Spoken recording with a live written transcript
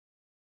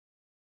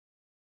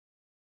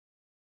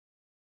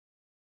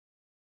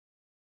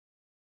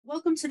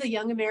Welcome to the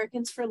Young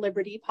Americans for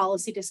Liberty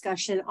policy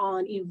discussion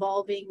on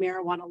evolving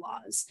marijuana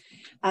laws.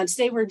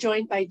 Today, we're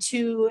joined by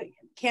two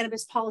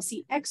cannabis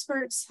policy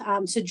experts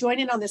to join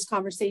in on this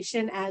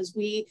conversation as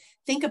we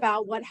think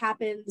about what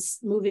happens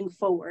moving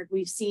forward.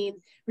 We've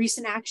seen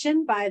recent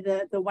action by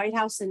the White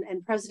House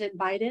and President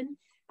Biden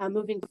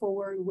moving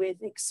forward with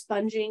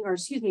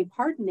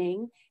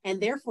pardoning and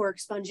therefore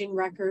expunging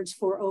records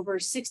for over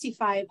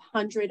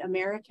 6,500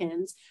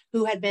 Americans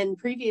who had been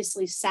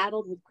previously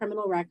saddled with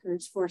criminal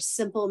records for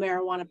simple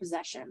marijuana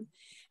possession.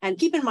 And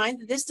keep in mind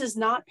that this does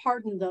not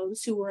pardon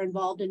those who were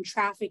involved in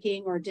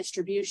trafficking or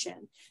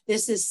distribution.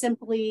 This is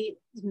simply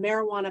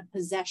marijuana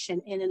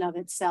possession in and of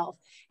itself.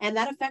 And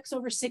that affects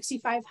over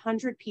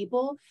 6,500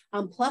 people,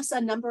 plus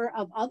a number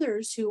of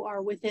others who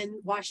are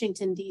within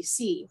Washington,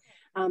 D.C.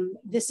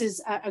 This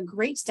is a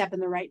great step in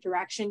the right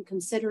direction,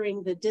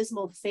 considering the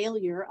dismal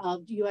failure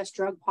of U.S.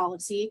 drug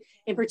policy,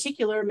 in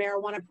particular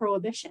marijuana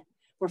prohibition.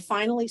 We're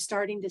finally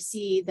starting to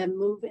see them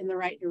move in the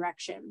right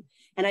direction.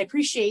 And I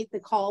appreciate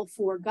the call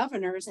for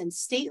governors and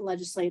state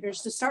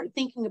legislators to start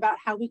thinking about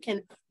how we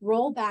can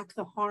roll back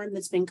the harm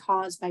that's been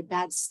caused by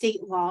bad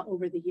state law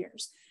over the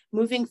years,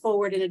 moving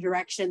forward in a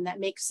direction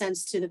that makes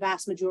sense to the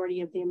vast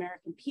majority of the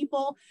American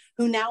people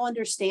who now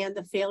understand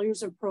the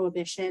failures of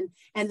prohibition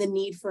and the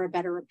need for a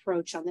better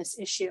approach on this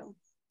issue.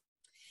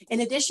 In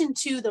addition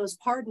to those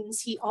pardons,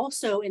 he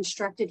also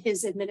instructed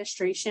his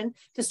administration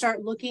to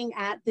start looking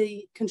at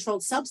the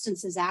Controlled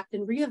Substances Act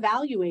and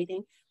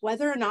reevaluating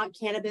whether or not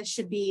cannabis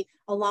should be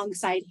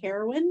alongside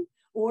heroin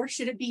or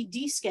should it be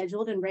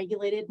descheduled and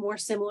regulated more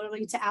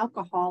similarly to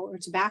alcohol or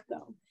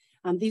tobacco.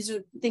 These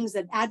are things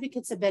that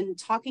advocates have been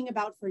talking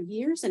about for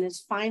years and is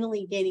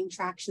finally gaining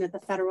traction at the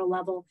federal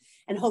level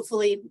and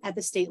hopefully at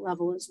the state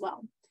level as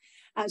well.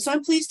 So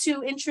I'm pleased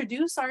to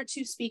introduce our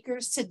two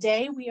speakers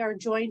today. We are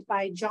joined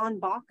by John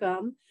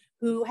Baucum,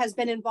 who has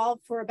been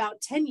involved for about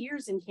 10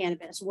 years in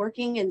cannabis,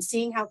 working and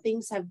seeing how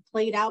things have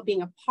played out,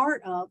 being a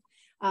part of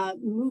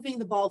moving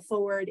the ball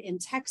forward in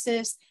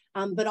Texas,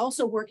 but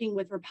also working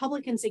with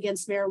Republicans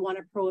against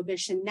marijuana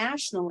prohibition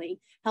nationally,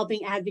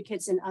 helping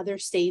advocates in other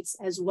states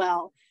as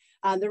well.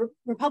 The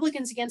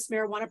Republicans Against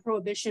Marijuana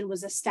Prohibition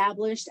was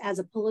established as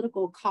a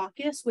political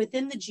caucus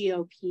within the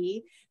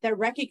GOP that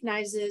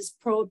recognizes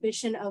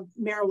prohibition of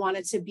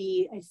marijuana to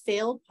be a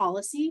failed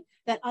policy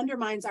that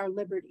undermines our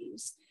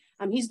liberties.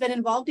 He's been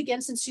involved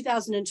again since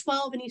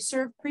 2012, and he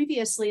served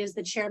previously as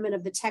the chairman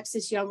of the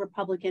Texas Young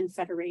Republican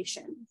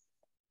Federation.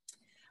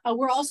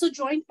 We're also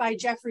joined by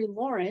Geoffrey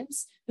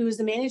Lawrence, who is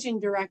the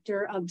managing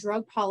director of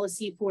drug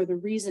policy for the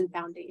Reason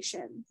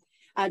Foundation.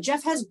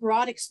 Jeff has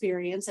broad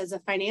experience as a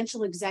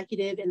financial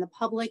executive in the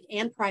public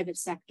and private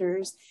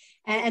sectors,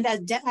 and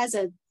as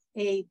a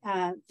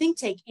think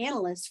tank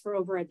analyst for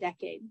over a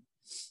decade.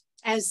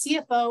 As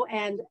CFO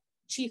and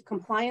Chief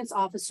Compliance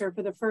Officer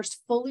for the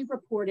first fully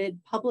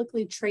reported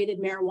publicly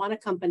traded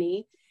marijuana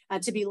company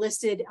to be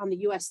listed on the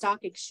U.S. Stock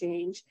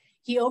Exchange,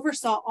 he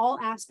oversaw all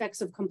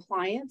aspects of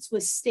compliance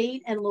with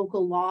state and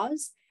local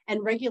laws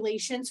and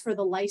regulations for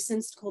the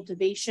licensed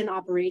cultivation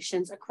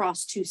operations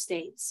across 2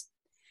 states.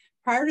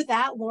 Prior to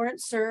that,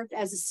 Lawrence served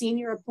as a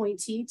senior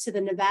appointee to the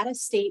Nevada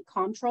State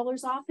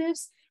Comptroller's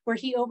Office, where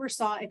he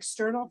oversaw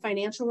external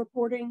financial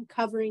reporting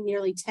covering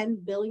nearly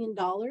 $10 billion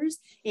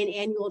in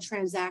annual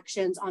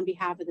transactions on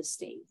behalf of the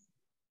state.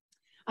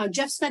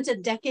 Jeff spent a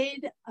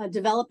decade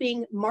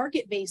developing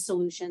market-based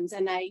solutions,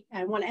 and I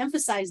want to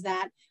emphasize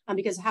that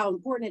because of how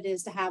important it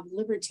is to have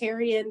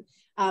libertarian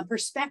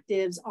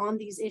perspectives on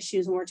these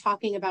issues when we're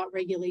talking about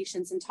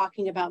regulations and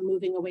talking about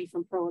moving away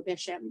from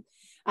prohibition.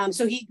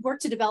 So he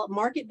worked to develop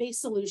market-based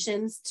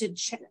solutions to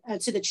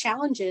the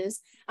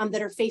challenges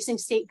that are facing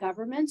state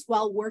governments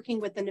while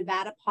working with the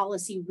Nevada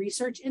Policy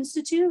Research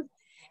Institute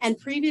and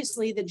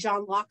previously the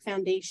John Locke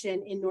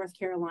Foundation in North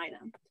Carolina.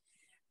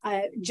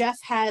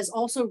 Jeff has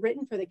also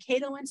written for the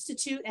Cato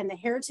Institute and the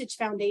Heritage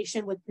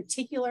Foundation with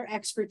particular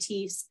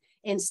expertise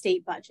in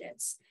state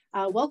budgets.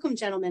 Welcome,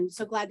 gentlemen.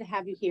 So glad to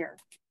have you here.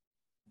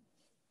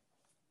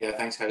 Yeah,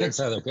 thanks, Heather. Thanks,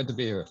 Heather. Good to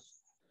be here.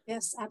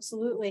 Yes,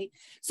 absolutely.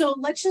 So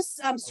let's just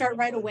start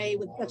right away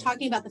with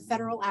talking about the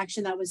federal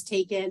action that was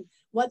taken,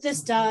 what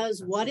this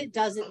does, what it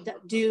doesn't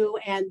do,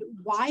 and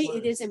why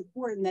it is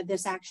important that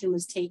this action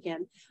was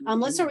taken.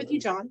 Let's start with you,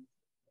 John.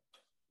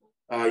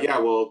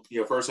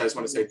 First I just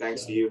want to say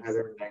thanks to you,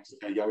 Heather, thanks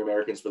to Young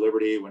Americans for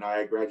Liberty. When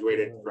I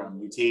graduated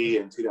from UT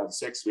in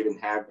 2006, we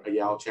didn't have a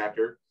YAL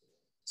chapter.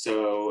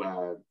 So,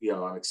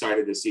 I'm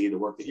excited to see the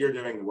work that you're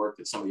doing, the work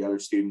that some of the other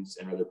students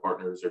and other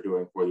partners are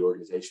doing for the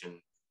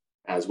organization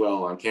as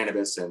well on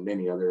cannabis and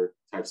many other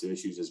types of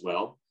issues as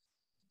well.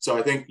 So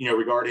I think,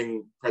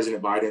 regarding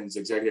President Biden's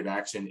executive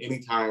action,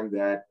 anytime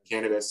that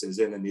cannabis is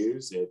in the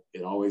news, it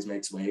always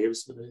makes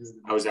waves.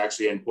 I was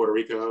actually in Puerto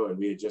Rico and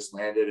we had just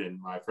landed,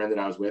 and my friend that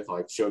I was with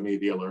showed me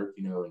the alert,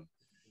 and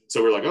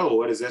so we're like, oh,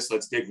 what is this?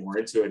 Let's dig more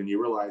into it. And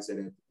you realize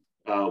that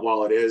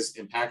while it is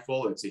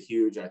impactful, it's a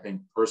huge, I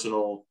think,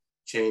 personal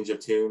change of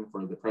tune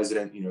for the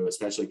president,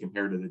 especially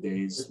compared to the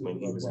days when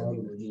he was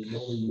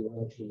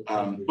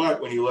in.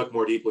 But when you look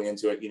more deeply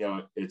into it,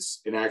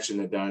 it's an action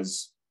that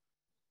does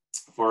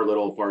far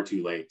little, far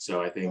too late.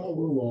 So I think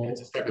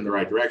it's a step in the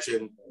right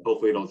direction.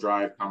 Hopefully it'll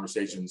drive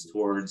conversations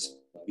towards,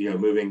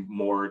 moving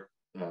more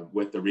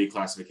with the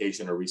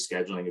reclassification or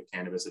rescheduling of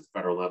cannabis at the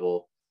federal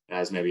level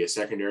as maybe a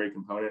secondary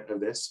component of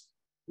this,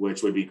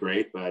 which would be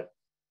great. But,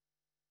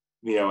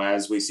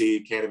 as we see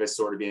cannabis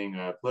sort of being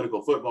a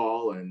political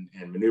football and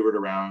maneuvered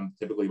around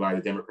typically by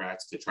the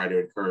Democrats to try to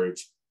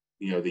encourage,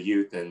 the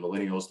youth and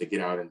millennials to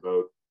get out and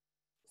vote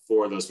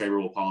for those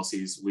favorable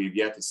policies, we've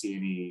yet to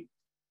see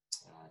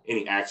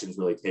any actions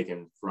really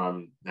taken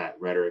from that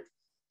rhetoric,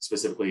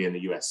 specifically in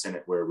the U.S.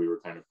 Senate, where we were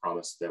kind of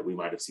promised that we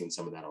might have seen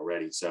some of that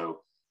already.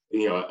 So,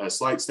 a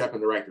slight step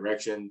in the right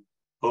direction,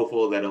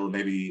 hopeful that it'll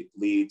maybe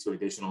lead to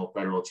additional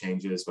federal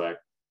changes, but,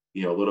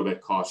 a little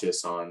bit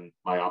cautious on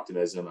my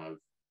optimism of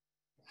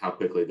how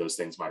quickly those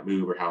things might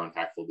move or how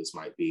impactful this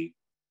might be,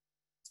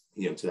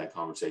 to that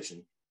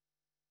conversation.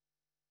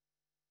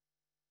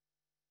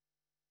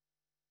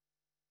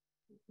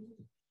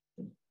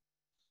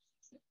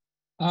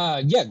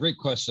 Yeah, great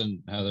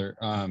question, Heather.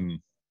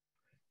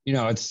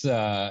 It's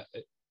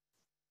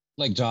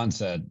like John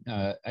said,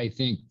 I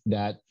think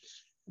that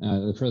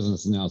the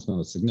president's announcement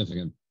was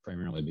significant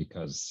primarily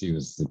because he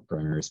was the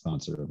primary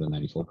sponsor of the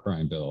 '94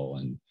 crime bill,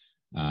 and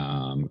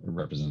it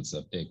represents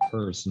a big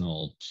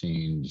personal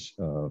change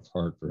of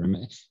heart for him.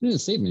 In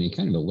his statement, he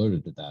kind of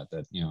alluded to that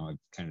I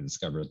kind of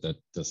discovered that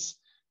this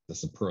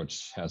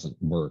approach hasn't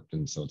worked,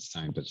 and so it's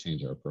time to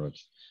change our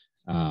approach.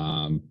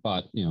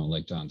 But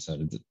like John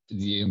said,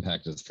 the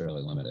impact is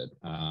fairly limited.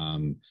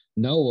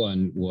 No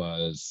one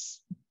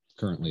was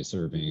currently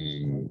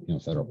serving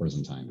federal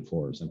prison time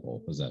for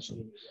simple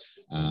possession.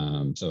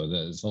 So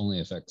this only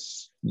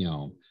affects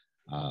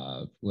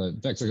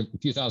affects a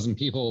few thousand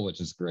people, which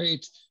is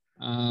great.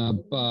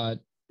 But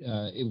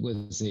it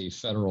was a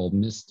federal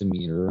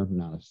misdemeanor,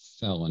 not a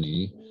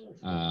felony.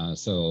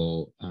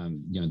 So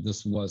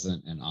this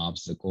wasn't an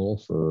obstacle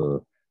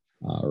for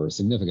or a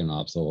significant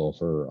obstacle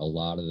for a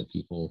lot of the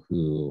people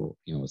who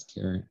were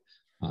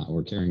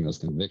carrying those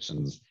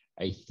convictions.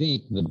 I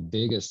think the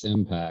biggest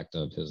impact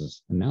of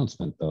his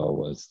announcement, though,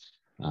 was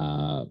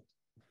the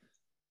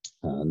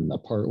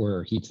part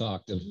where he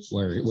talked of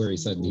where he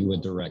said he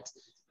would direct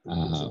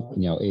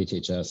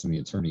HHS and the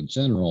Attorney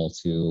General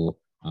to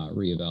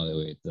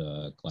reevaluate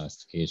the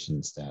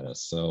classification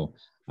status. So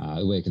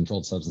the way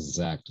Controlled Substances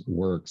Act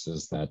works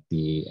is that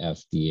the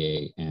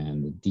FDA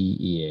and the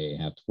DEA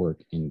have to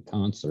work in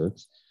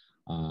concert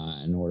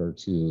in order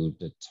to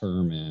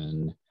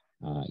determine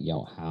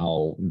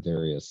how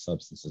various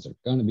substances are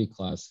going to be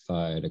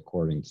classified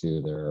according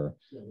to their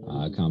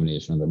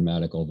combination of their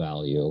medical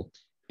value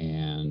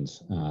and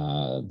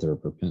their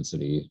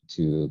propensity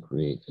to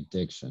create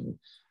addiction.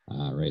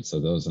 Right. So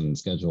those in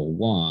Schedule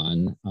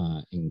 1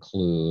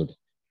 include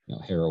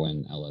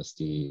heroin,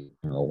 LSD,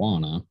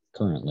 marijuana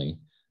currently.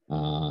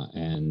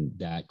 And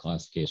that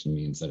classification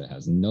means that it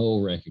has no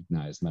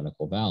recognized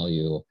medical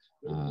value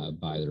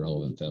by the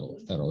relevant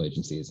federal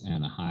agencies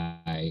and a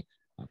high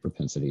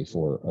propensity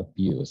for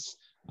abuse.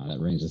 That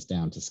ranges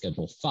down to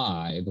Schedule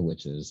 5,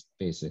 which is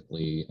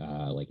basically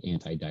like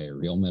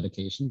anti-diarrheal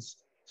medications.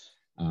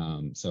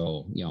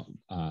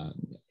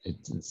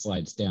 It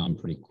slides down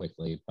pretty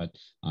quickly, but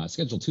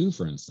Schedule 2,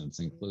 for instance,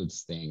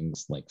 includes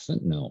things like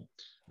fentanyl,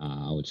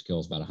 which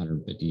kills about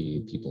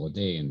 150 people a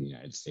day in the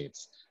United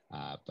States.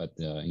 But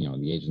the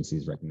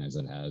agencies recognize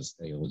it has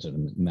a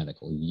legitimate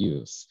medical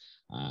use.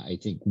 I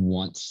think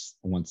once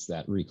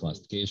that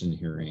reclassification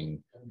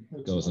hearing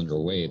goes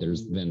underway,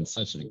 there's been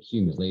such an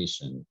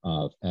accumulation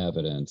of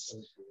evidence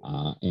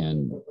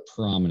and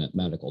prominent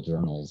medical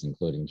journals,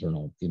 including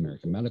Journal of the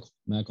American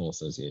Medical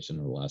Association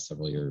over the last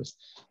several years,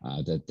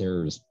 that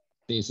there's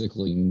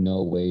basically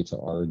no way to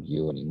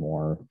argue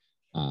anymore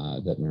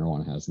that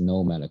marijuana has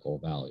no medical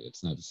value.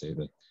 It's not to say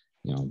that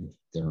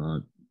there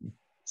aren't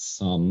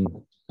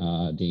some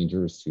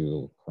dangers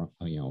to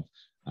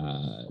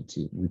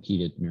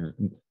repeated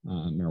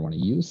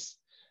marijuana use,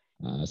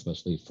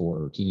 especially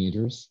for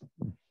teenagers.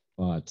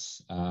 But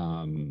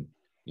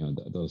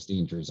those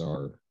dangers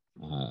are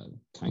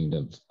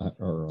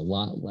are a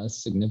lot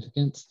less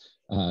significant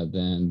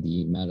than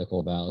the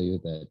medical value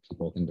that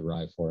people can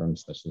derive for them,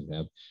 especially if they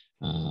have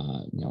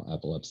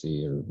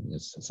epilepsy or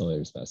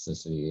cellular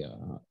spasticity,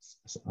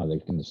 other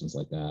conditions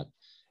like that.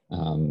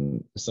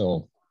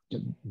 So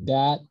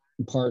that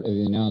part of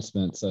the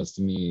announcement says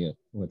to me,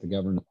 with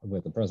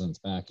the president's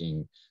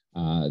backing,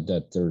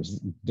 that there's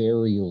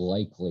very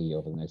likely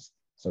over the next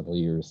several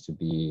years to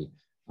be,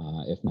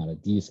 if not a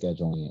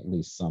descheduling, at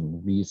least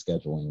some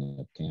rescheduling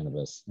of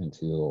cannabis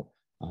into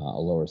a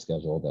lower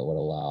schedule that would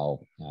allow,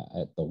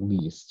 at the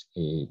least,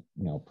 a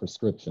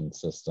prescription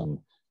system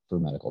for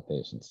medical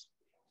patients.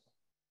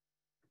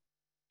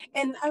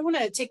 And I want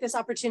to take this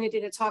opportunity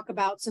to talk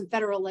about some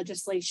federal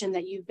legislation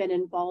that you've been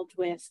involved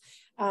with.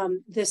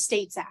 The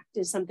States Act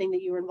is something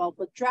that you were involved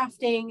with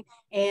drafting,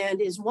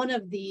 and is one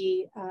of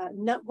a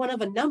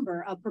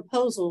number of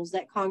proposals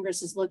that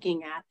Congress is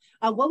looking at.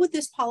 What would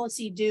this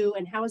policy do,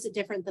 and how is it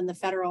different than the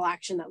federal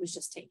action that was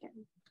just taken?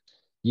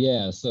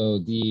 Yeah, so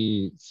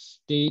the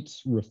State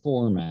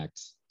Reform Act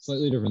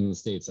slightly different than the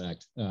States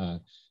Act.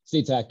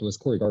 States Act was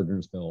Cory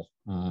Gardner's bill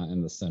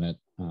in the Senate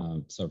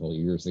several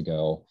years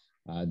ago.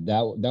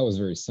 That was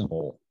very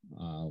simple,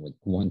 like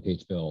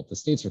one-page bill. The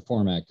States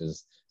Reform Act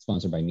is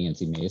sponsored by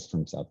Nancy Mace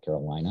from South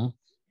Carolina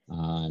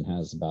and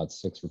has about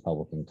 6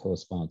 Republican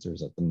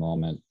co-sponsors at the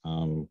moment.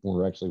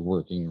 We're actually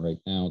working right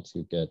now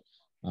to get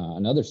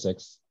another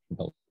 6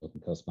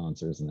 Republican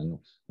co-sponsors, and then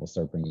we'll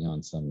start bringing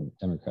on some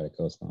Democratic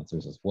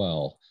co-sponsors as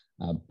well.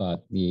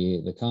 But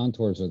the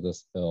contours of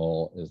this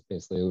bill is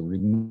basically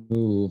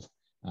remove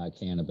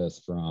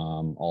cannabis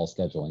from all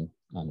scheduling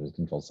under the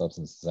Controlled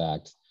Substances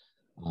Act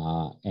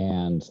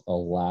and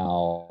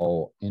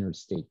allow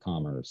interstate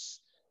commerce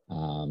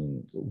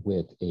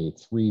with a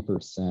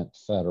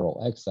 3%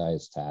 federal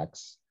excise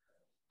tax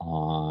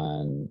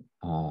on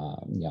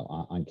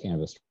on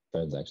cannabis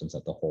transactions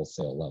at the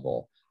wholesale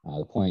level.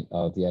 The point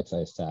of the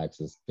excise tax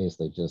is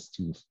basically just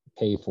to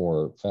pay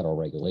for federal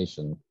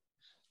regulation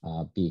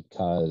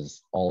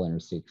because all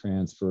interstate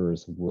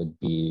transfers would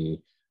be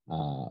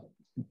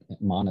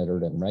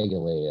monitored and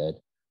regulated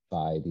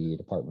by the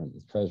Department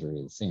of the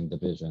Treasury, the same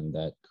division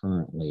that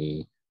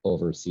currently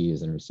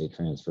oversees interstate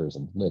transfers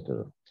of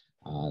liquor.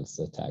 It's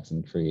the Tax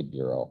and Trade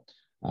Bureau.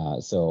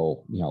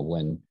 So,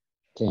 when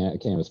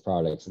cannabis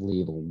products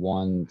leave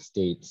one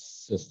state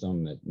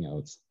system that,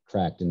 it's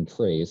tracked and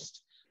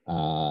traced,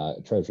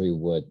 Treasury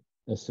would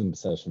assume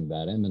possession of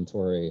that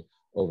inventory,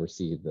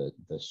 oversee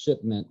the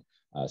shipment.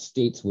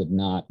 States would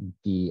not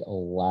be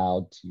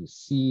allowed to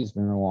seize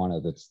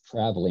marijuana that's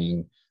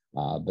traveling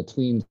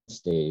between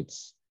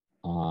states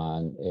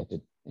if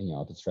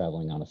it's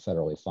traveling on a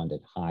federally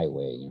funded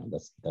highway.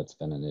 That's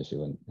been an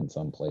issue in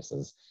some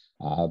places.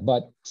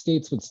 But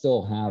states would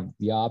still have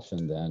the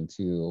option then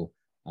to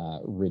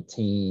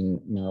retain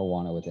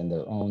marijuana within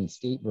their own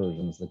state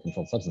versions of the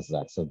Controlled Substances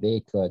Act. So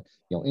they could,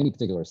 any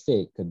particular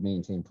state could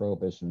maintain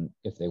prohibition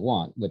if they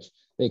want, which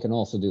they can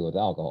also do with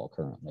alcohol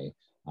currently.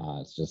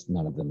 It's just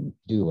none of them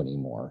do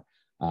anymore.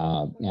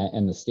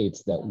 And the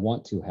states that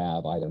want to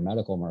have either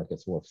medical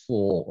markets or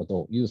full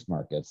adult use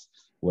markets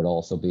would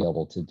also be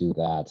able to do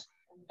that.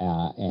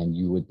 And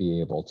you would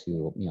be able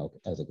to,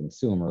 as a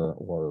consumer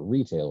or a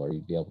retailer,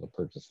 you'd be able to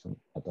purchase from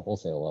at the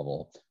wholesale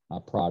level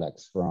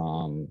products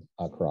from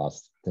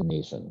across the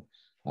nation.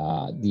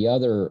 The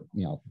other,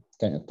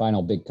 kind of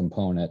final big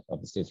component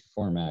of the States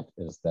Reform Act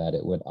is that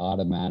it would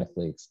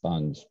automatically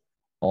expunge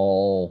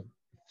all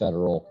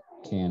federal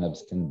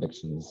cannabis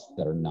convictions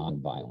that are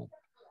nonviolent.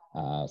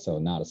 So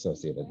not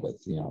associated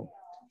with,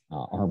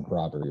 armed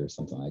robbery or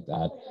something like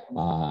that,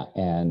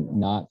 and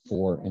not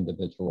for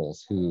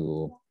individuals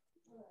who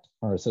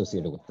are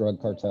associated with drug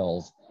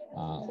cartels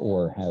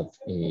or have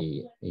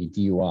a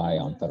DUI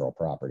on federal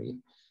property.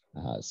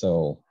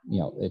 So,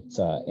 it's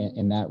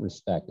in that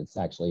respect, it's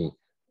actually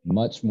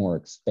much more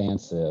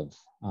expansive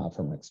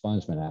from an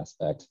expungement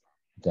aspect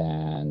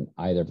than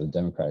either of the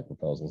Democratic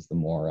proposals, the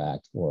MORE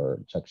Act or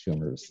Chuck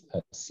Schumer's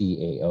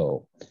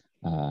CAO.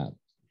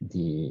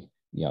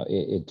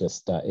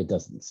 It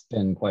doesn't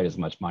spend quite as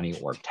much money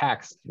or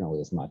tax nearly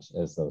as much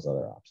as those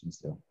other options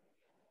do.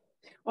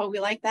 Well, we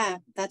like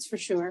that. That's for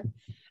sure.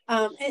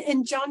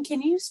 And John,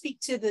 can you speak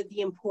to the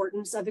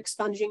importance of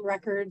expunging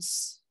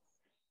records?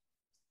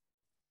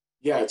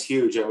 Yeah, it's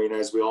huge. I mean,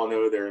 as we all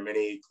know, there are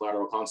many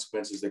collateral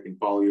consequences that can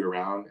follow you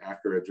around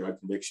after a drug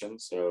conviction.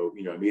 So,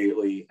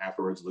 immediately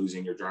afterwards,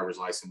 losing your driver's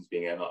license,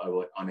 being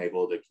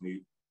unable to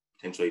commute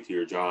potentially to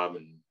your job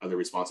and other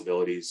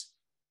responsibilities,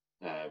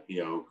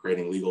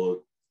 creating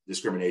legal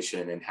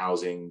discrimination in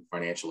housing,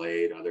 financial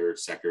aid, other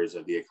sectors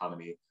of the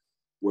economy,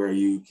 where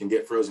you can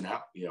get frozen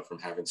out, from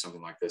having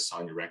something like this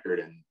on your record.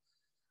 And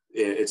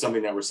it's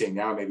something that we're seeing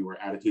now, maybe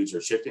where attitudes are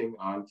shifting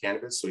on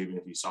cannabis. So even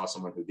if you saw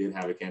someone who did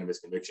have a cannabis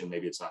conviction,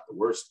 maybe it's not the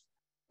worst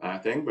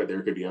thing, but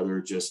there could be other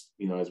just,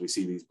 as we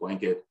see these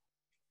blanket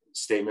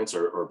statements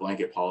or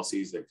blanket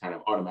policies that kind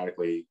of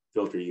automatically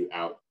filter you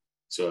out.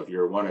 So if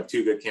you're one of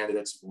 2 good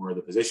candidates for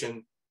the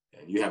position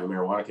and you have a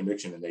marijuana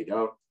conviction and they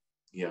don't,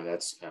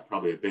 that's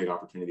probably a big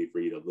opportunity for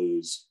you to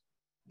lose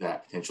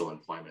that potential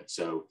employment.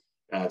 So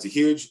it's a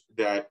huge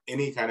that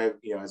any kind of,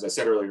 as I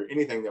said earlier,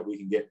 anything that we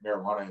can get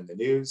marijuana in the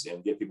news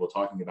and get people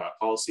talking about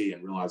policy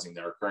and realizing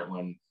that our current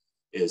one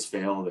is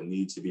failed and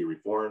needs to be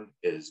reformed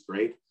is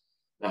great.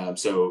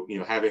 So,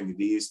 having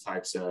these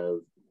types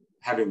of,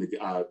 having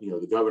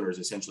the governors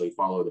essentially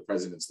follow the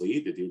president's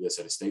lead to do this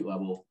at a state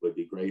level would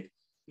be great.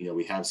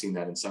 We have seen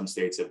that in some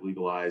states have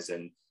legalized.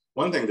 And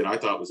one thing that I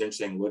thought was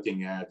interesting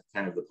looking at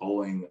kind of the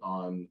polling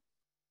on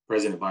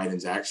President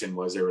Biden's action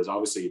was there was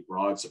obviously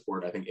broad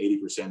support. I think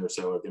 80% or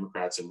so of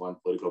Democrats in one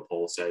political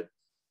poll said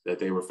that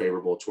they were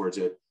favorable towards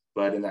it.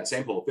 But in that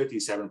same poll,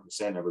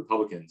 57% of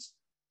Republicans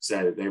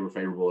said that they were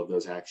favorable of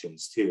those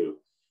actions too.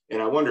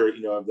 And I wonder,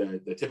 of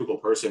the typical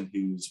person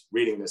who's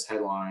reading this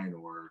headline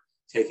or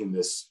taking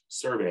this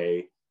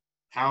survey,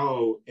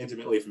 how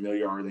intimately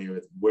familiar are they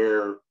with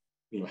where,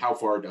 how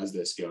far does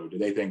this go? Do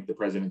they think the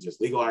president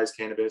just legalized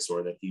cannabis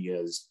or that he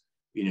has,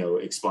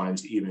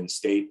 expunged even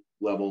state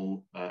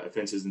level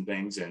offenses and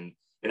things? And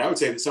I would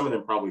say that some of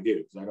them probably do,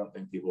 because I don't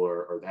think people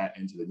are that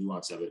into the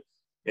nuance of it.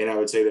 And I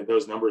would say that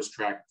those numbers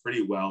track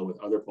pretty well with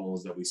other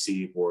polls that we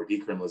see for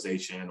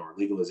decriminalization or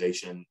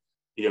legalization,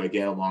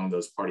 again, along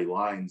those party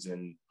lines.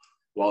 And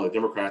while the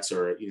Democrats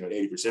are, at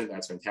 80%,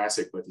 that's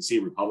fantastic. But to see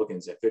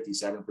Republicans at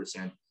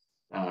 57%,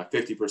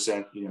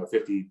 50%,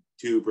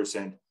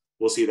 52%,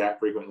 we'll see that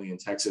frequently in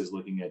Texas,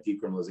 looking at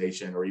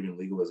decriminalization or even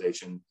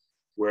legalization,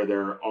 where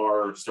there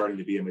are starting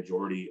to be a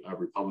majority of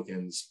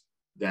Republicans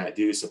that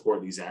do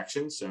support these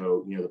actions.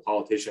 So, the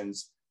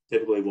politicians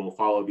typically will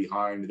follow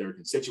behind their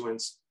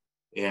constituents.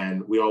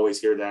 And we always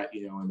hear that,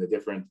 in the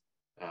different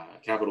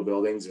Capitol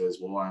buildings is,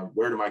 well,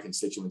 where do my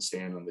constituents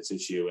stand on this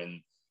issue?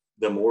 And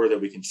the more that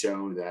we can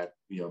show that,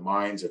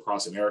 minds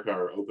across America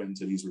are open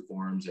to these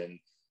reforms, and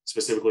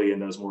specifically in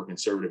those more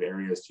conservative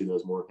areas to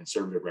those more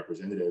conservative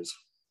representatives,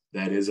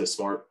 that is a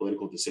smart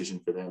political decision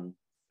for them.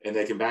 And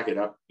they can back it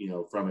up,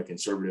 from a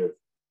conservative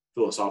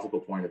philosophical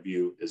point of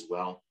view as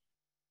well.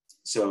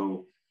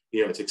 So,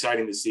 it's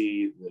exciting to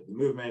see the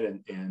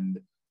movement,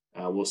 and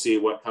we'll see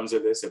what comes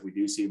of this if we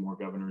do see more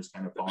governors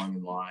kind of falling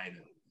in line.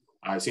 And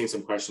I've seen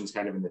some questions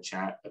kind of in the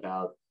chat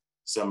about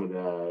some of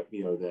the,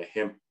 the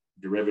hemp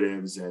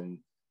derivatives and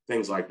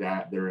things like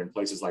that. They're in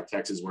places like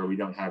Texas where we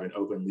don't have an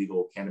open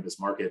legal cannabis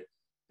market,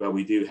 but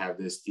we do have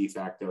this de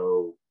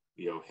facto,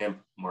 hemp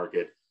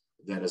market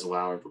that is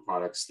allowing for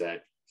products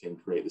that can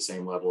create the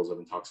same levels of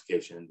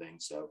intoxication and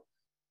things. So,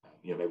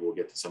 maybe we'll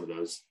get to some of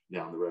those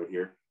down the road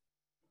here.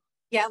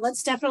 Yeah,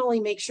 let's definitely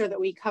make sure that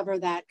we cover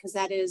that, because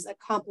that is a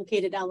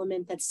complicated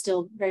element that's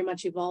still very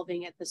much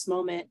evolving at this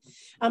moment.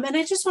 And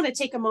I just want to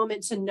take a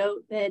moment to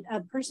note that a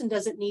person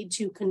doesn't need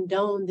to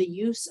condone the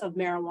use of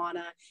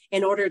marijuana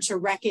in order to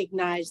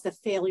recognize the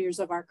failures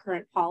of our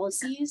current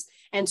policies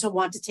and to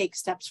want to take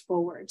steps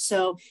forward.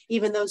 So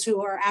even those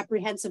who are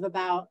apprehensive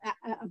about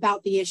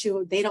the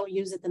issue, they don't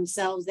use it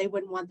themselves, they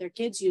wouldn't want their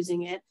kids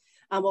using it.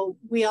 Well,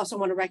 we also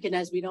want to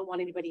recognize we don't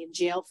want anybody in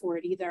jail for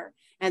it either,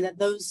 and that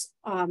those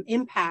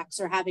impacts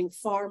are having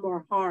far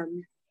more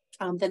harm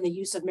than the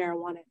use of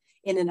marijuana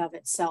in and of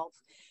itself.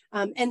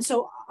 And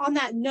so on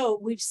that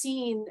note, we've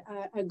seen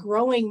a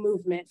growing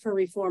movement for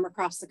reform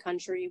across the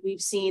country.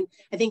 We've seen,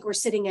 I think we're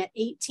sitting at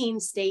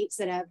 18 states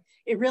that have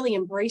really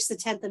embraced the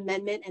 10th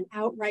Amendment and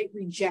outright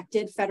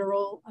rejected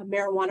federal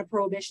marijuana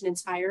prohibition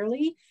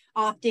entirely,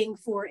 opting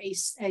for a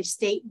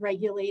state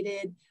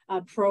regulated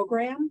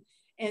program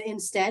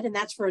instead, and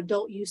that's for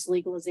adult use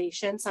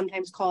legalization,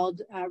 sometimes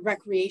called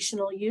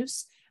recreational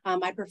use.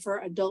 I prefer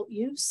adult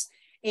use.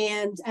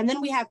 And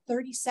then we have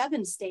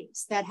 37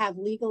 states that have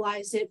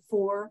legalized it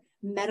for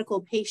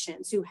medical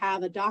patients who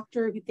have a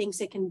doctor who thinks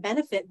it can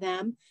benefit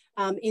them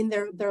in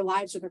their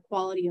lives or their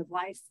quality of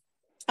life.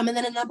 And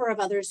then a number of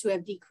others who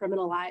have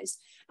decriminalized.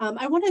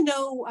 I want to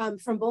know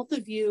from both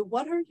of you,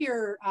 what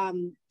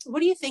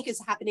do you think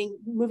is happening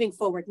moving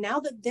forward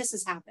now that this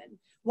has happened?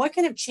 What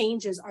kind of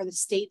changes are the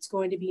states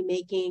going to be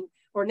making,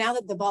 or now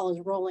that the ball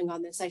is rolling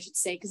on this, I should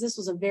say, because this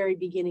was a very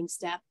beginning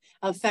step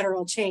of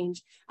federal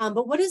change.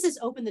 But what does this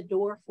open the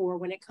door for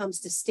when it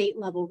comes to state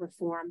level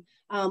reform?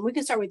 We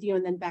can start with you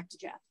and then back to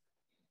Jeff.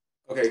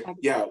 Okay,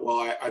 yeah, well,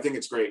 I think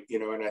it's great,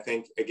 and I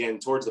think, again,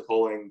 towards the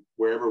polling,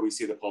 wherever we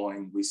see the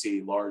polling, we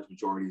see large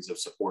majorities of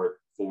support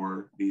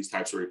for these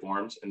types of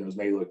reforms, and those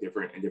may look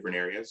different in different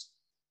areas.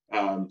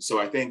 So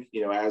I think,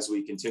 as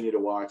we continue to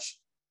watch,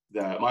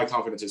 my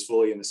confidence is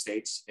fully in the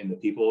states and the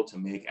people to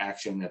make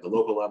action at the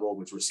local level,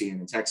 which we're seeing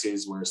in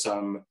Texas, where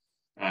some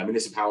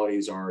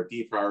municipalities are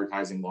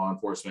deprioritizing law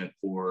enforcement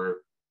for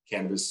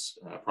cannabis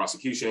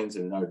prosecutions,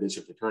 and other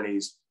district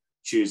attorneys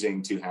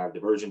choosing to have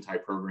diversion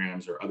type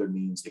programs or other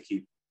means to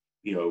keep,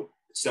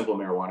 simple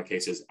marijuana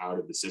cases out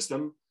of the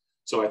system.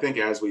 So I think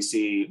as we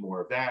see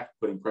more of that,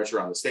 putting pressure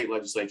on the state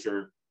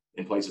legislature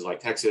in places like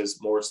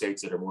Texas, more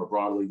states that are more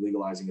broadly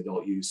legalizing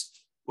adult use,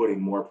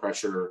 putting more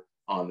pressure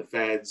on the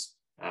feds,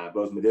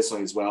 both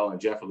medicinally as well.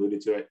 And Jeff alluded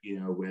to it,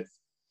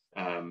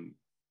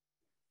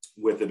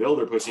 with the bill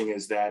they're pushing,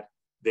 is that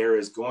there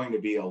is going to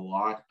be a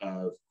lot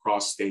of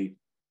cross-state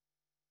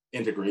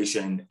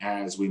integration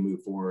as we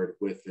move forward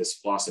with this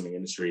blossoming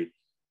industry.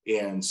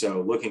 And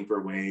so looking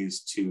for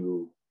ways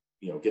to,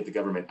 get the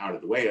government out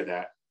of the way of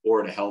that,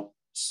 or to help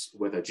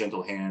with a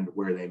gentle hand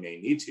where they may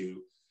need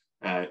to,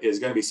 is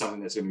going to be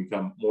something that's going to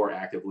become more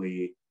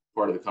actively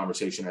part of the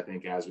conversation, I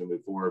think, as we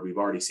move forward. We've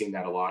already seen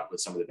that a lot with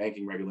some of the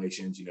banking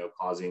regulations,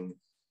 causing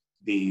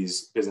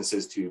these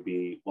businesses to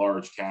be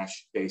large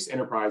cash-based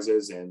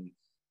enterprises, and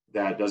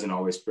that doesn't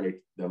always create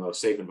the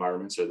most safe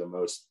environments or the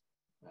most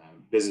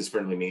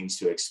business-friendly means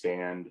to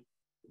expand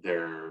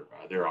their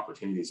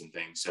opportunities and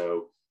things.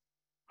 So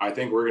I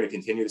think we're going to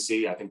continue to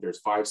see, I think there's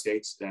 5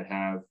 states that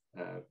have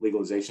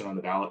legalization on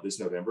the ballot this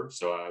November.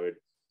 So I would,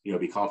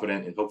 be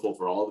confident and hopeful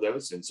for all of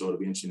those. And so it'll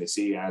be interesting to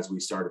see as we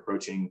start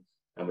approaching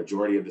a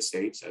majority of the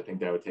states. I think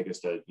that would take us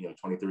to,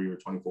 23 or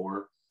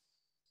 24.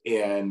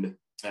 And,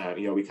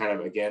 we kind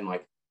of, again,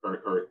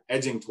 are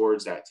edging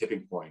towards that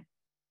tipping point.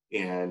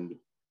 And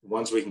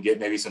once we can get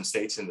maybe some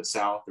states in the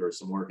South or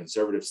some more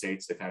conservative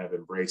states to kind of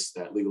embrace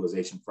that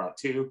legalization front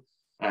too,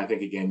 I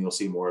think, again, you'll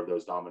see more of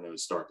those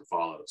dominoes start to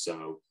follow.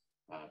 So,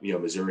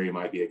 Missouri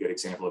might be a good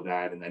example of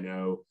that. And I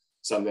know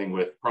something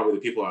with probably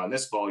the people on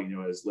this call,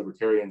 as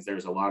libertarians,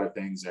 there's a lot of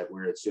things that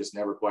where it's just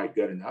never quite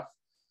good enough.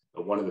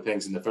 But one of the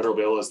things in the federal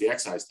bill is the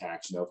excise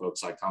tax.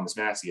 Folks like Thomas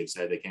Massey have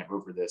said they can't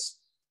vote for this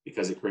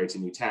because it creates a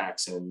new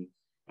tax. And,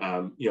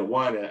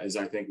 one is,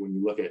 I think when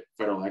you look at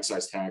federal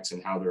excise tax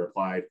and how they're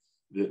applied,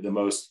 the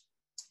most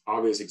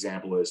obvious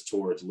example is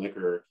towards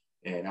liquor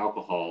and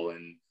alcohol.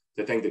 And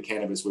to think that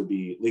cannabis would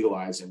be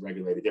legalized and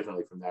regulated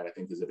differently from that, I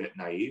think is a bit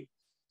naive.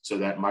 So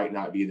that might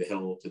not be the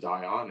hill to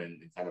die on, and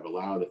kind of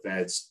allow the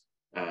feds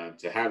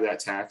to have that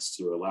tax,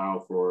 to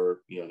allow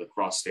for, the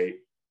cross-state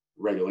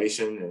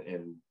regulation,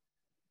 and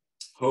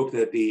hope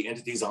that the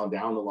entities on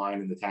down the line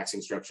in the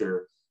taxing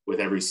structure with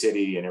every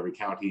city and every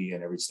county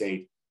and every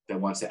state that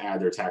wants to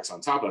add their tax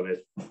on top of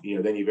it,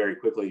 then you very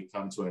quickly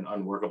come to an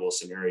unworkable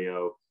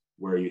scenario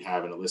where you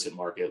have an illicit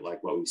market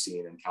like what we've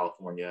seen in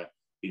California,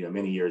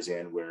 many years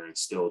in, where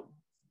it's still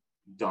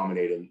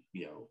dominated,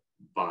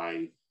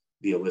 by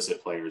the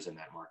illicit players in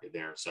that market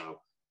there. So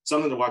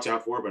something to watch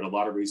out for, but a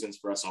lot of reasons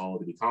for us all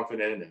to be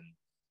confident. And,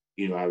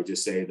 I would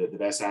just say that the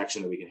best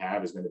action that we can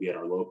have is going to be at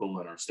our local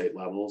and our state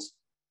levels,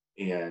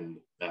 and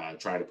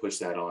trying to push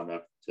that on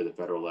up to the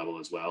federal level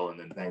as well. And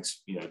then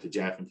thanks, to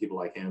Jeff and people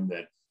like him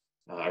that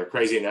are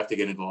crazy enough to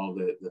get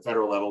involved at the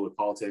federal level with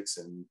politics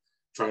and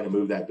trying to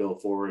move that bill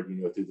forward,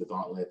 through the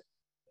gauntlet,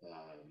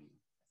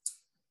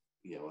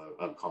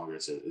 of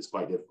Congress is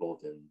quite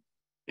difficult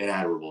and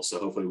admirable. So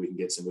hopefully we can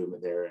get some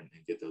movement there and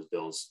get those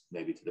bills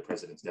maybe to the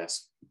president's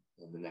desk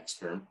in the next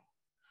term.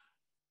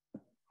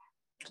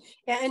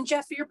 Yeah, and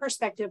Jeff, your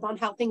perspective on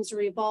how things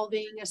are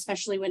evolving,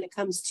 especially when it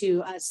comes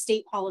to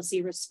state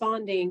policy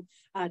responding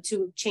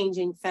to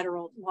changing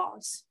federal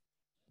laws.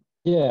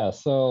 Yeah,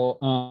 so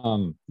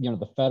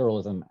the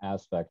federalism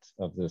aspect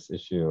of this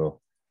issue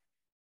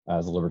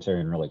as a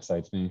libertarian really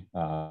excites me.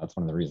 That's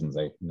one of the reasons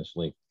I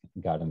initially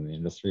got in the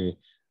industry.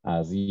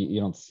 As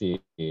you don't see,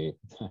 you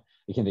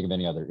can't think of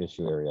any other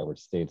issue area where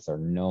states are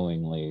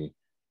knowingly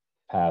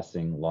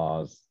passing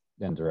laws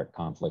in direct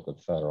conflict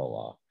with federal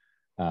law.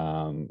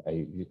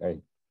 I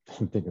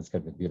think it's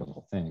kind of a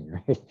beautiful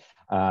thing, right?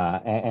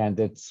 And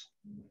it's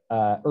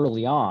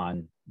early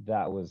on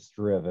that was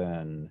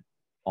driven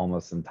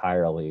almost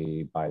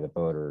entirely by the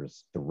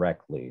voters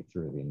directly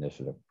through the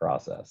initiative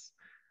process.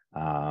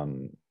 I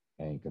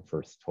think the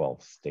first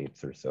 12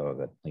 states or so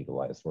that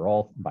legalized were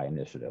all by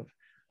initiative.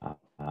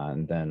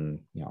 And then,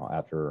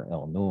 after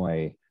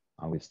Illinois,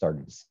 we've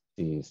started to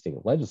see state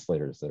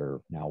legislators that are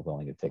now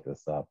willing to take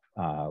this up,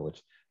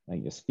 which I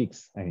think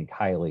speaks,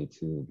 highly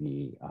to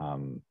the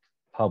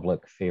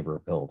public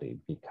favorability,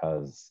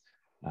 because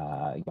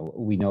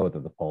we know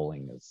that the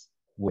polling is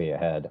way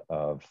ahead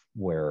of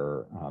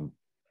where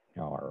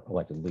our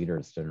elected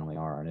leaders generally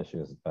are on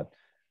issues, but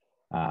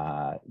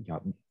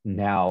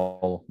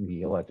now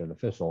the elected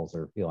officials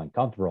are feeling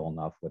comfortable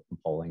enough with the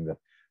polling that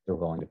they're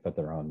willing to put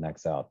their own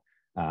necks out.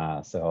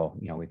 So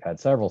we've had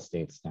several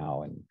states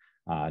now,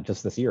 and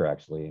just this year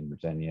actually, in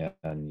Virginia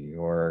and New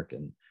York,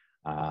 and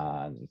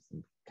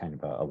kind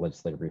of a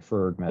legislative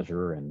referred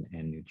measure in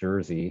New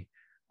Jersey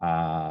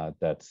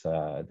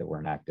that were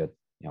enacted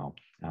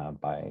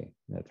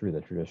through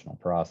the traditional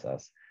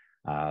process.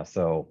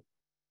 So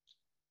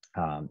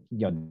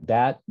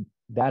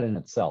that in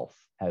itself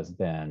has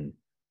been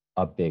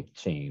a big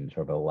change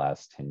over the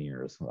last 10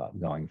 years,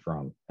 going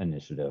from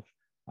initiative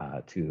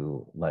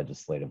to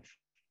legislative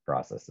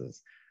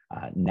processes.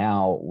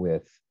 Now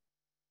with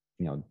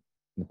the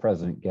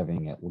president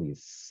giving at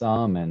least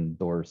some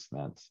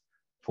endorsement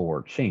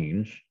for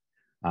change,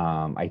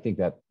 I think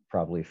that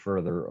probably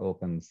further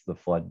opens the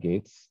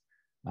floodgates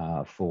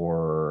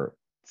for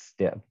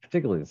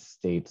particularly the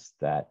states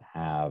that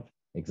have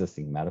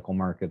existing medical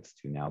markets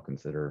to now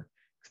consider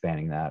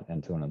expanding that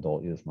into an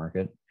adult use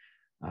market.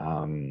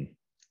 The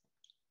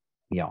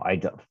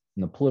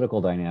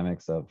political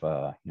dynamics of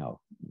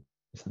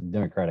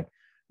Democratic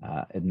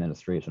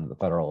administration at the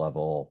federal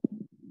level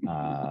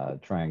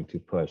trying to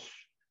push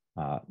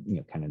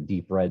kind of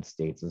deep red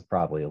states is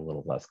probably a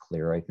little less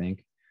clear, I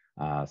think.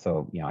 I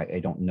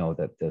don't know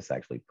that this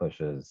actually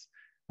pushes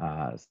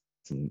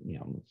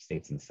some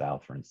states in the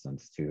South, for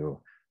instance, to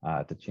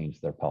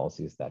change their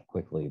policies that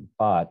quickly.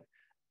 But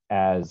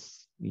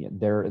as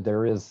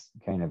there is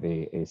kind of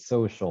a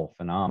social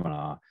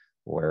phenomena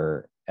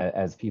where,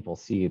 as people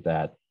see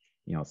that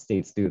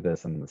states do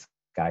this and the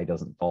sky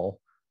doesn't fall,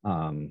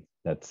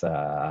 that's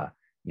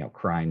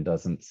crime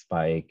doesn't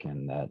spike,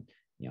 and that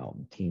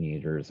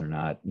teenagers are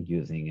not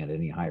using at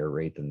any higher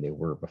rate than they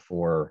were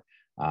before.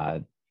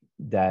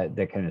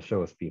 That kind of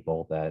shows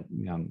people that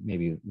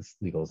maybe this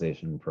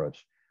legalization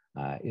approach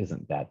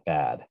isn't that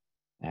bad,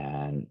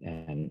 and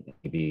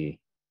maybe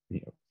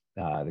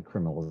the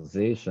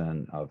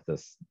criminalization of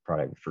this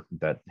product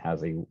that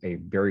has a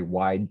very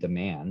wide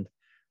demand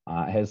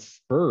has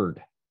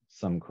spurred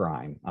some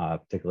crime,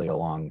 particularly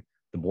along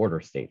the border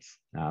states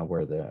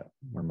where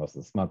most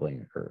of the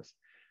smuggling occurs,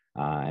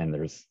 and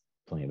there's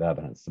plenty of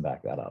evidence to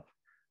back that up.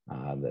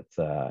 That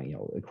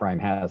crime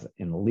has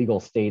in the legal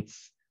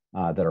states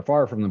that are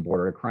far from the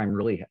border, crime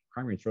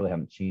rates really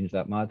haven't changed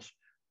that much.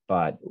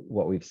 But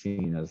what we've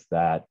seen is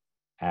that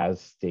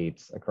as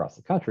states across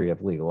the country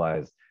have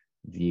legalized,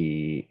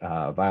 the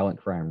violent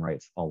crime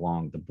rates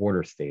along the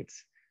border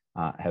states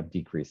have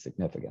decreased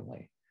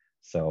significantly.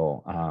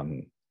 So,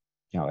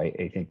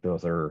 I think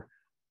those are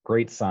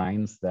great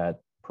signs that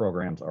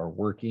programs are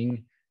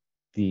working.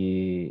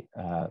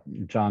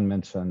 John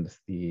mentioned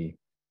the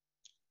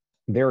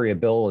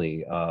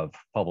variability of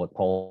public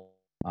policy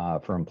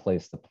from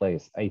place to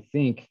place. I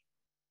think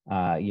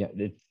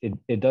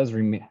it does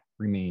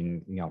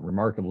remain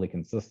remarkably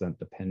consistent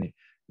depending,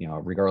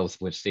 regardless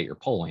of which state you're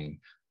polling.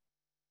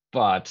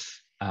 But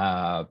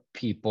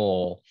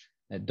people,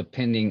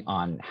 depending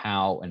on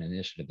how an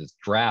initiative is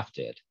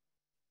drafted,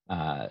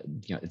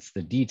 it's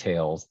the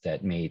details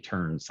that may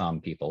turn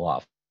some people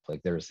off.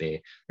 Like there's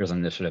an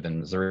initiative in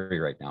Missouri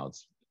right now.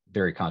 It's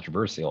very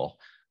controversial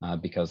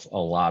because a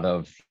lot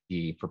of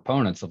the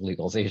proponents of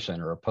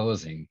legalization are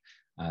opposing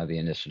the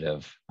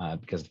initiative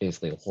because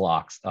basically it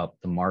locks up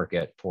the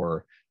market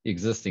for the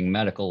existing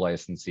medical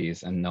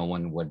licensees, and no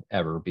one would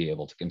ever be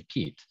able to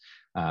compete.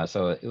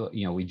 So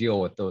we deal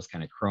with those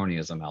kind of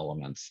cronyism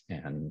elements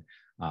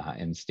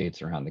in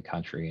states around the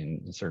country,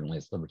 and certainly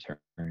as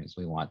libertarians,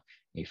 we want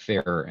a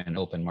fair and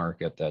open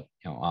market that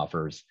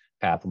offers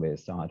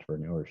pathways to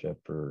entrepreneurship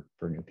for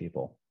new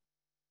people.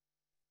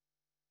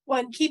 Well,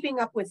 and keeping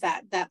up with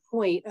that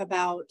point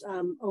about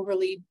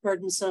overly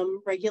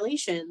burdensome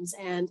regulations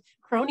and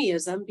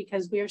cronyism,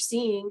 because we are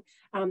seeing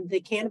the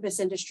cannabis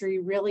industry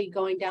really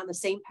going down the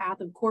same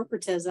path of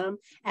corporatism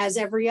as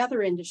every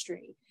other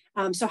industry.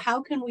 So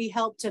how can we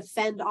help to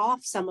fend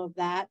off some of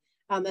that,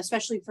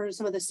 especially for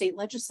some of the state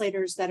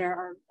legislators that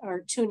are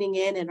tuning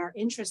in and are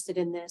interested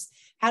in this?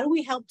 How do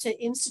we help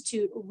to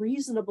institute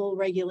reasonable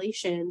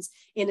regulations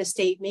in a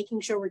state,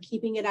 making sure we're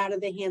keeping it out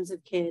of the hands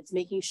of kids,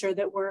 making sure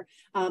that we're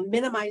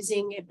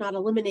minimizing, if not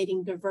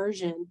eliminating,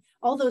 diversion,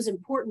 all those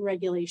important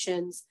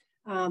regulations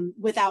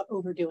without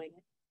overdoing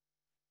it?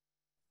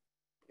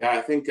 Yeah,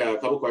 I think a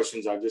couple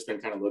questions. I've just been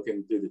kind of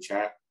looking through the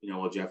chat,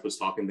 while Jeff was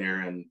talking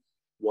there, and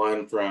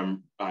one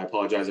from, I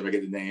apologize if I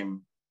get the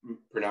name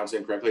pronounced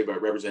incorrectly,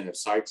 but Representative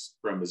Sykes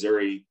from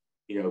Missouri,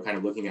 kind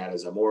of looking at it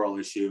as a moral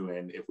issue.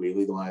 And if we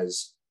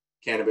legalize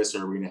cannabis,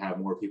 are we going to have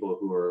more people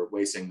who are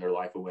wasting their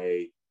life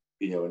away,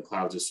 in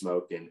clouds of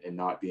smoke and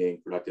not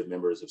being productive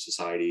members of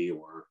society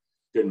or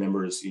good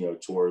members,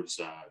 towards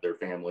their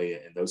family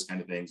and those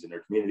kind of things in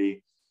their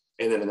community.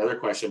 And then another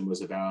question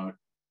was about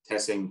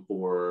testing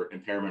for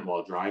impairment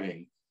while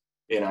driving.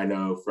 And I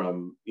know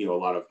from, a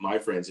lot of my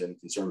friends in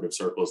conservative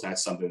circles,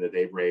 that's something that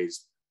they've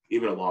raised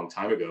even a long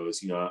time ago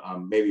is,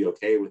 I'm maybe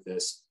okay with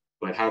this,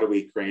 but how do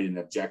we create an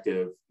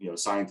objective,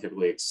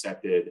 scientifically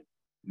accepted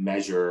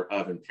measure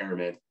of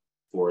impairment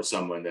for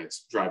someone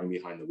that's driving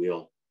behind the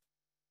wheel?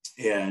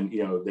 And,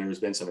 there's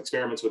been some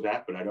experiments with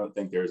that, but I don't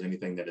think there's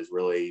anything that has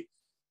really,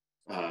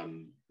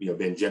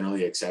 been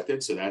generally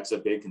accepted. So that's a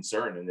big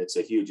concern. And it's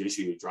a huge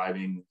issue.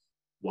 Driving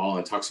while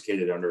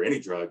intoxicated under any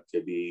drug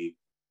could be,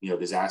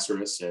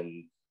 disastrous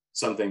and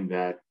something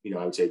that,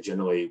 I would say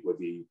generally would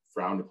be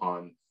frowned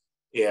upon.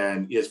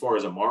 And as far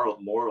as a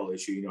moral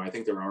issue, I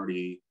think there are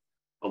already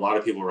a lot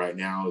of people right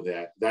now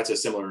that's a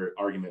similar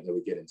argument that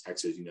we get in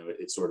Texas.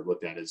 It's sort of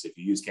looked at as if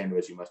you use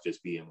cannabis, you must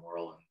just be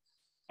immoral. And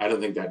I don't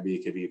think that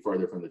could be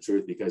further from the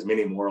truth, because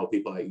many moral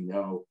people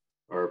that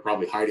are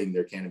probably hiding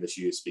their cannabis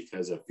use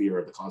because of fear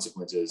of the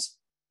consequences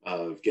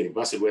of getting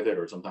busted with it,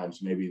 or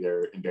sometimes maybe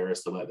they're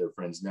embarrassed to let their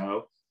friends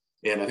know.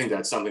 And I think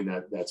that's something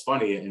that's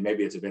funny, and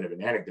maybe it's a bit of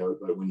an anecdote,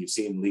 but when you've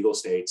seen legal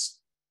states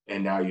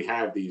and now you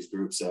have these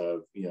groups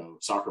of,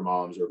 soccer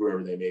moms or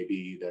whoever they may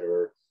be that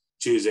are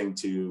choosing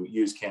to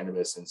use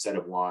cannabis instead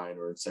of wine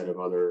or instead of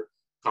other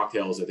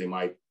cocktails that they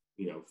might,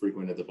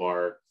 frequent at the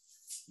bar,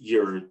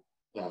 you're,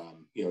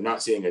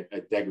 not seeing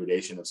a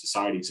degradation of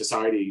society.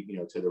 Society,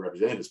 to the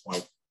representative's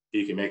point,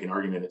 you can make an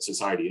argument that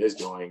society is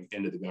going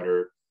into the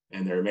gutter,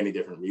 and there are many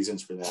different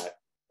reasons for that.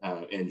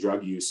 And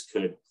drug use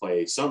could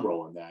play some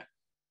role in that.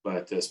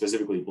 But to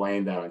specifically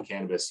blame that on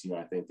cannabis,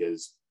 I think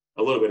is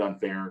a little bit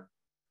unfair.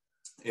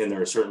 And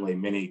there are certainly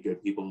many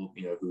good people,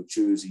 who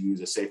choose to use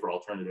a safer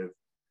alternative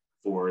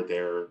for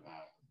their,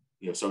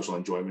 social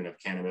enjoyment of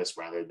cannabis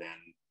rather than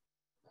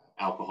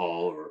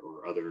alcohol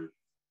or other,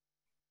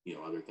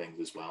 other things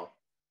as well.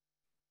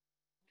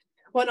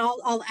 Well,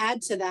 I'll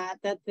add to that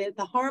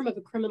the harm of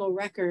a criminal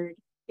record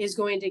is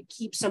going to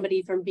keep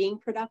somebody from being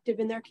productive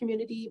in their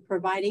community,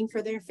 providing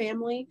for their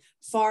family,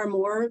 far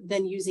more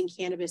than using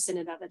cannabis in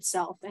and of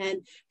itself.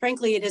 And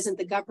frankly, it isn't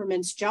the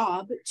government's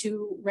job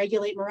to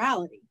regulate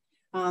morality.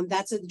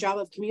 That's a job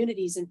of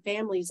communities and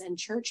families and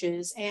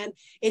churches. And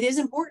it is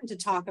important to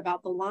talk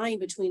about the line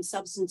between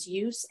substance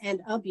use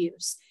and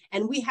abuse.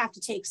 And we have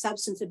to take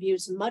substance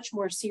abuse much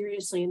more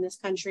seriously in this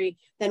country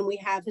than we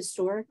have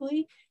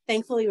historically.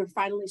 Thankfully, we're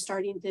finally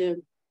starting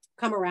to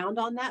come around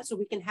on that so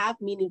we can have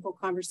meaningful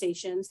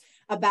conversations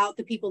about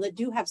the people that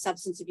do have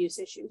substance abuse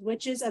issues,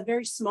 which is a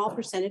very small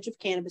percentage of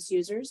cannabis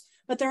users,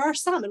 but there are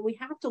some, and we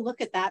have to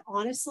look at that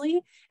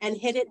honestly and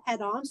hit it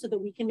head on so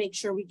that we can make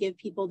sure we give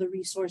people the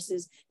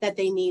resources that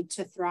they need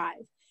to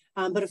thrive.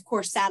 But of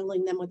course,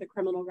 saddling them with a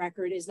criminal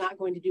record is not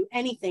going to do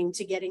anything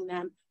to getting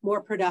them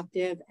more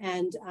productive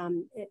and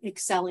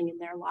excelling in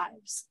their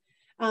lives.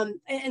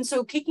 And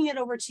so kicking it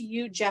over to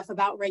you, Jeff,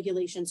 about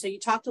regulation. So you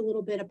talked a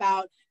little bit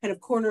about kind of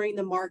cornering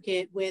the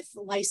market with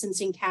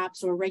licensing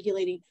caps or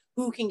regulating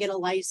who can get a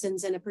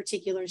license in a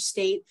particular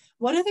state.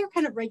 What other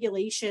kind of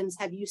regulations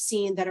have you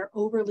seen that are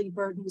overly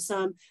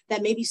burdensome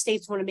that maybe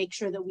states want to make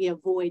sure that we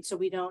avoid so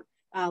we don't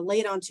lay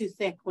it on too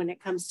thick when it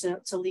comes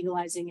to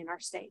legalizing in our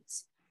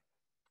states?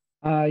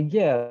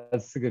 Yeah,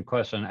 that's a good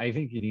question. I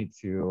think you need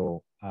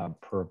to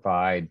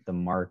provide the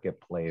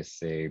marketplace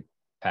a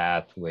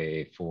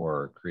pathway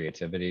for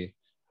creativity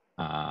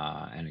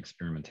and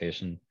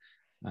experimentation.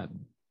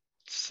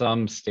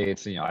 Some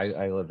states,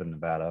 I live in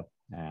Nevada,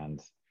 and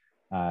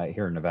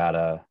here in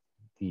Nevada,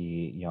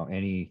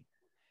 any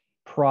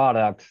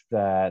product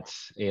that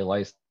a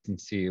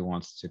licensee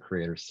wants to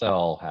create or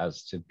sell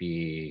has to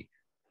be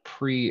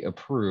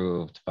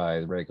pre-approved by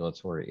the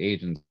regulatory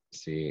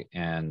agency.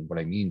 And what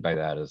I mean by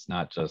that is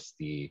not just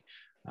the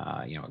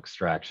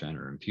extraction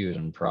or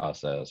infusion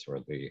process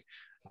or the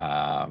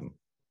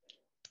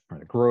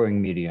growing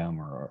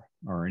medium or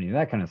any of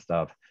that kind of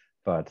stuff,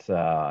 but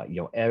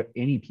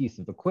any piece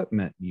of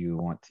equipment you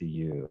want to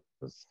use.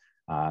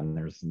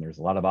 There's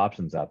a lot of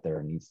options out there.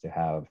 It needs to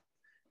have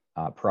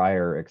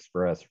prior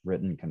express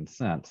written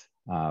consent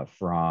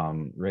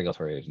from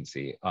regulatory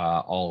agency.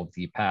 All of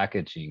the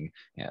packaging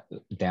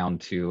down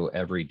to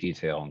every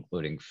detail,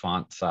 including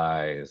font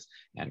size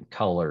and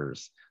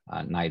colors,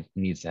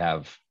 needs to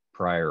have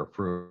prior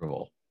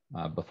approval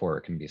before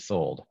it can be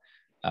sold.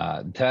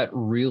 That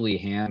really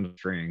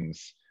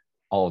hamstrings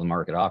all of the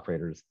market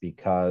operators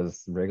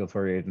because the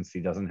regulatory agency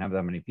doesn't have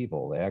that many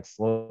people. They act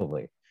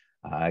slowly.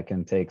 It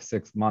can take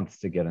 6 months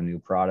to get a new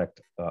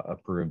product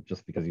approved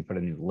just because you put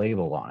a new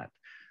label on it.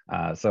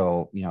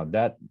 So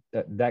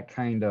that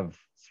kind of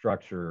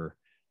structure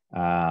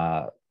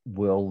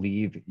will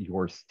leave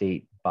your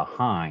state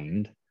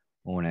behind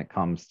when it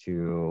comes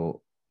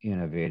to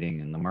innovating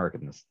in the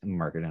market. And the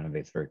market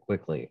innovates very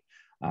quickly.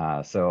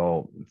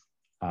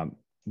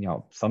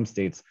 Some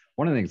states,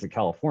 one of the things that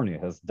California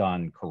has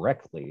done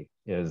correctly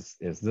is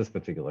this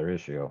particular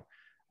issue.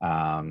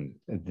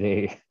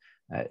 They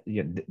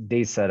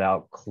set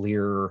out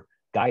clear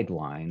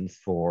guidelines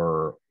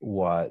for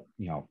what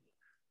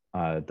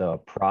the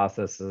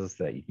processes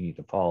that you need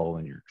to follow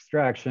in your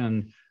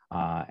extraction,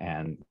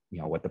 and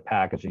what the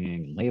packaging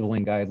and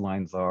labeling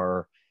guidelines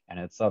are. And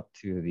it's up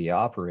to the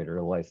operator,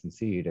 the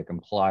licensee, to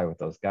comply with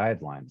those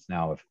guidelines.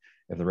 Now,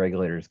 if the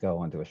regulators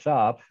go into a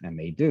shop, and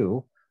they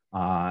do,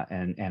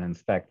 and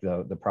inspect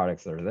the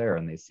products that are there,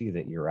 and they see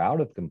that you're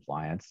out of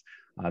compliance,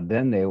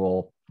 then they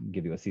will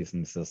give you a cease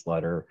and desist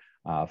letter,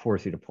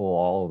 force you to pull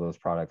all of those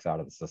products out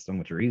of the system,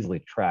 which are easily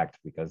tracked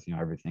because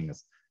everything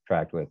is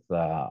tracked with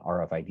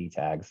RFID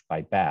tags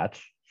by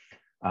batch.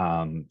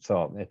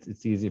 So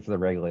it's easy for the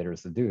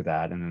regulators to do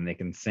that, and then they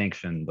can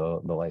sanction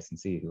the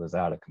licensee who is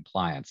out of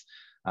compliance.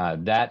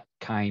 That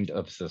kind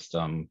of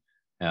system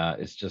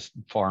is just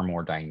far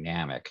more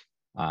dynamic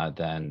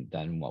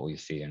than what we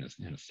see in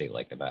a state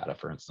like Nevada,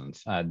 for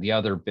instance. The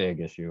other big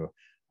issue,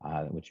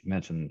 which you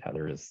mentioned,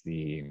 Heather, is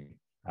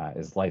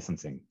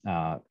licensing.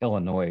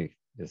 Illinois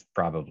is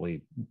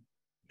probably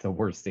the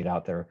worst state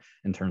out there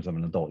in terms of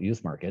an adult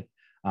use market,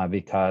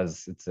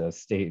 because it's a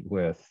state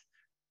with,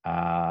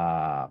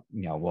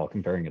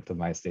 comparing it to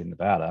my state,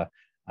 Nevada,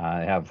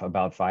 they have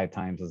about 5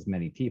 times as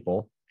many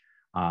people,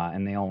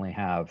 and they only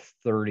have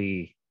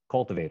 30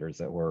 cultivators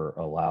that were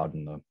allowed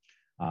in the,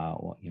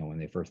 when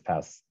they first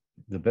passed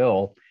the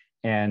bill.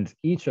 And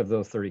each of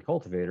those 30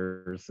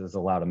 cultivators is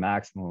allowed a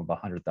maximum of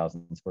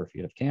 100,000 square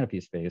feet of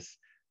canopy space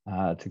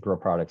to grow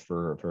products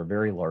for a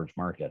very large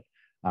market.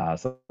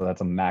 So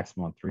that's a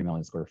maximum of 3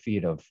 million square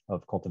feet of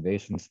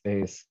cultivation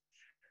space.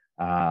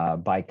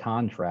 By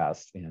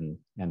contrast, in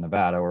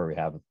Nevada, where we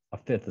have a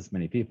fifth as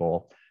many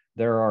people,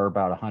 there are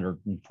about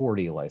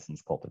 140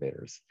 licensed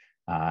cultivators,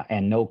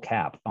 and no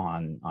cap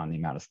on the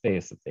amount of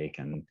space that they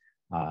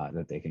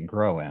can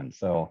grow in.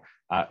 So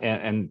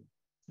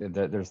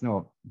there's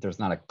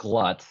not a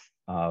glut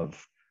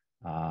of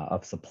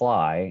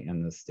supply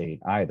in the state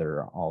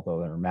either, although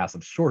there are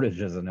massive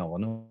shortages in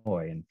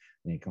Illinois, and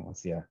you can,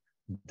 once you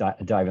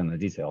dive into the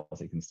details,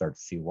 you can start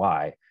to see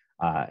why.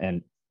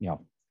 And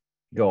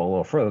go a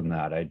little further than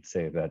that, I'd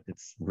say that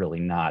it's really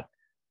not,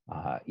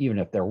 even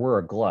if there were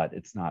a glut,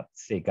 it's not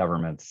state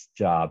government's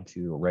job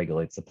to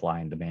regulate supply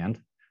and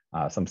demand.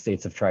 Some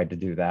states have tried to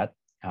do that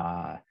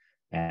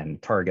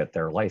and target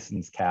their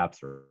license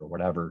caps or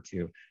whatever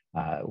to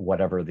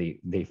whatever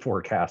they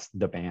forecast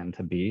demand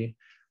to be.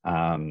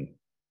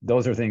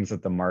 Those are things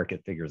that the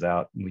market figures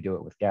out. We do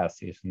it with gas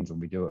stations,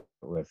 and we do it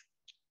with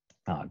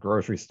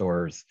grocery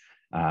stores.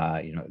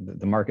 The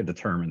market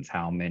determines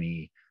how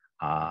many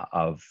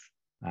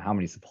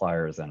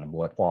suppliers and of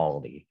what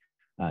quality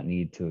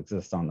need to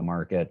exist on the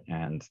market,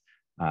 and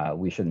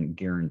we shouldn't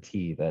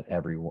guarantee that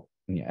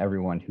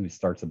everyone who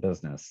starts a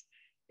business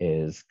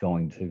is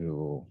going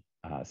to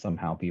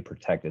somehow be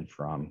protected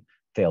from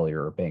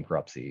failure or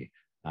bankruptcy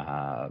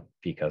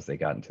because they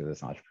got into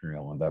this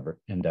entrepreneurial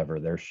endeavor.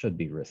 There should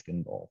be risk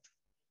involved.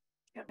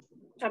 Yeah,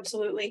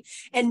 absolutely.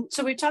 And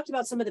so we've talked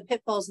about some of the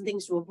pitfalls and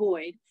things to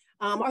avoid.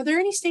 Are there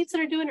any states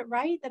that are doing it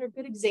right, that are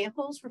good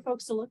examples for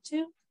folks to look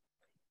to?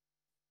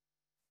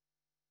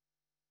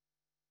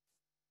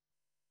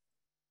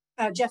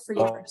 Jeff, for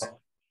you first.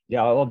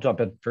 Yeah, I'll jump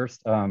in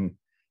first.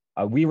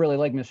 We really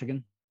like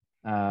Michigan.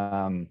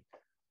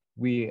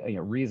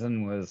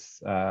 Reason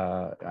was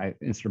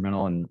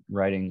instrumental in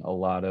writing a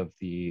lot of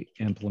the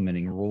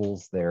implementing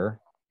rules there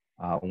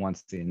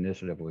once the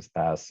initiative was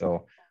passed.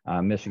 So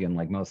Michigan,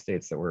 like most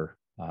states that were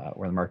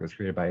where the market was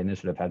created by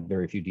initiative, had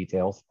very few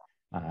details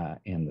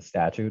in the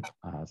statute.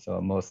 So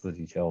most of the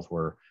details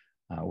were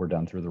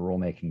done through the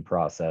rulemaking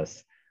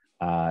process.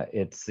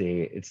 It's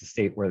a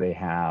state where they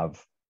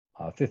have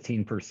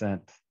 15%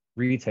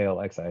 retail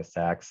excise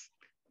tax,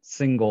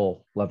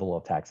 single level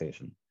of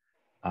taxation.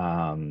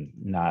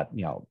 Not,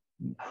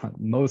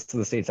 most of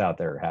the states out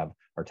there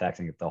are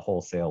taxing at the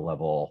wholesale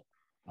level,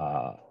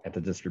 at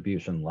the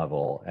distribution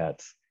level,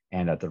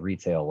 and at the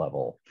retail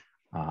level,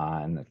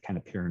 and it kind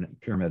of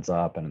pyramids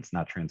up, and it's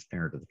not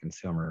transparent to the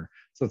consumer.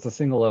 So it's a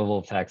single level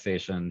of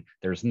taxation.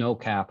 There's no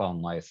cap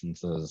on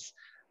licenses.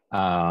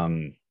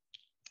 They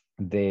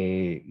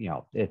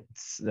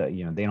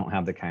don't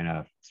have the kind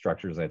of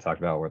structures I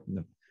talked about with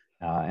in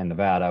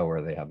Nevada,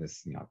 where they have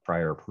this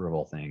prior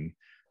approval thing.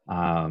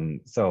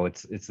 So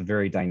it's a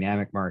very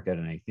dynamic market,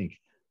 and I think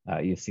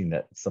you've seen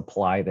that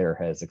supply there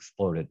has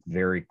exploded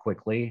very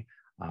quickly.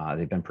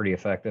 They've been pretty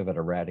effective at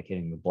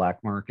eradicating the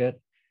black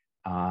market,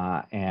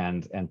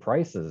 and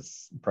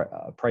prices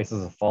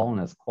have fallen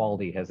as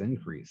quality has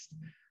increased.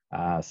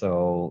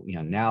 So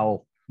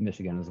now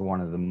Michigan is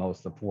one of the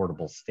most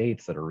affordable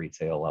states at a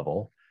retail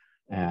level,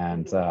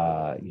 and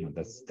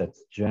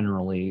that's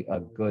generally a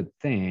good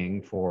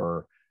thing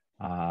for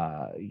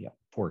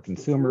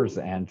consumers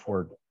and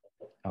for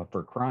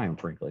crime,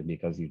 frankly,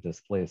 because you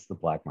displace the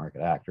black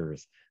market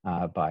actors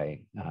by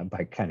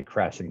kind of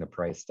crashing the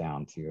price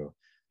down to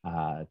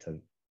a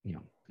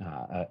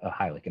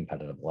highly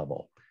competitive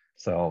level.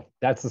 So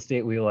that's the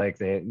state we like.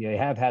 They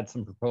have had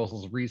some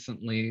proposals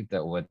recently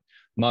that would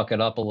muck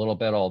it up a little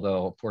bit,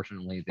 although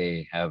fortunately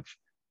they have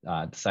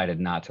decided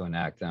not to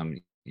enact them.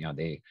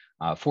 They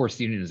forced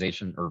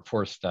unionization, or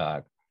forced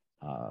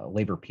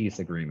labor peace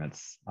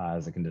agreements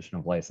as a condition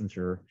of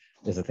licensure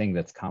is a thing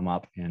that's come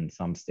up in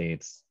some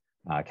states.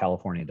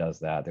 California does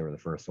that. They were the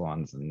first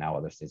ones, and now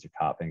other states are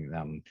copying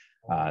them.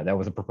 That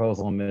was a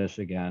proposal in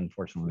Michigan.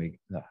 Fortunately,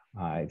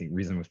 I think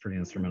Reason was pretty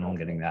instrumental in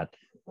getting that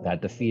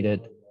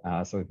defeated.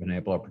 So we've been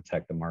able to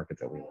protect the market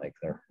that we like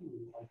there.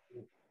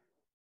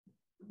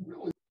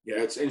 Yeah,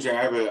 it's interesting.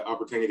 I have an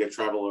opportunity to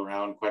travel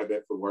around quite a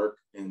bit for work,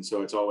 and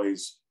so it's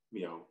always,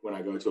 when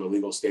I go to a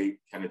legal state,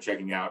 kind of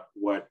checking out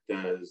what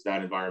does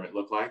that environment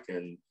look like.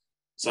 And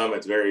some,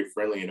 it's very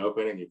friendly and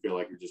open, and you feel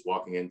like you're just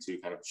walking into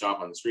kind of a shop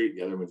on the street.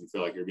 The other ones, you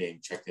feel like you're being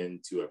checked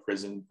into a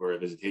prison for a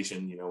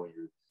visitation, when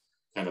you're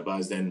kind of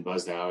buzzed in,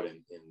 buzzed out,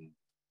 and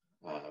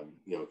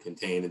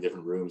contained in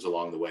different rooms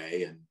along the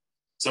way. And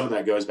some of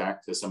that goes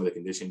back to some of the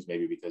conditions,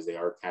 maybe because they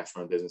are cash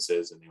run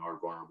businesses and they are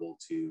vulnerable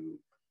to,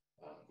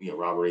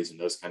 robberies and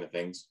those kind of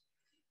things.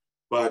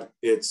 But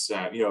it's,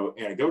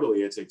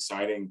 anecdotally, it's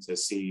exciting to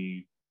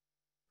see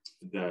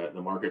the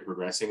market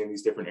progressing in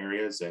these different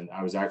areas. And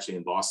I was actually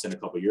in Boston a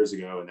couple of years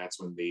ago, and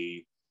that's when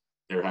they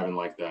were having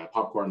like the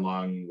popcorn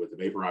lung with the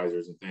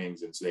vaporizers and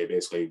things. And so they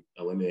basically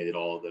eliminated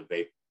all of the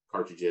vape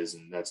cartridges,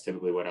 and that's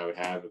typically what I would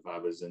have if I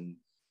was in,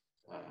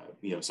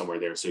 somewhere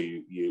there. So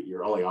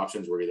your only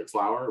options were either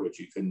flour, which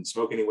you couldn't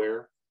smoke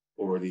anywhere,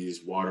 or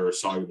these water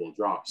soluble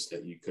drops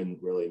that you couldn't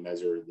really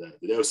measure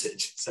the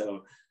dosage.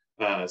 So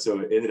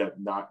it ended up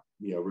not,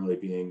 really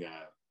being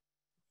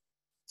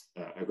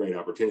a great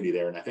opportunity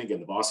there. And I think in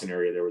the Boston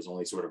area, there was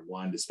only sort of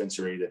one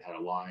dispensary that had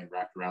a line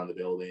wrapped around the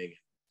building.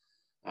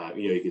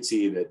 You could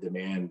see that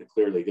demand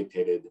clearly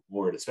dictated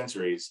more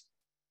dispensaries,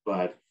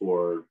 but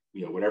for,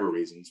 whatever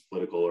reasons,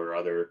 political or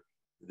other,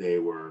 they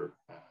were,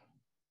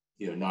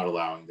 not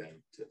allowing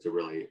them to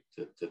really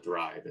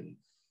thrive. And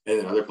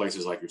then other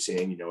places like you're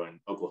seeing, in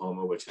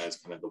Oklahoma, which has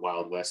kind of the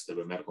Wild West of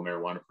a medical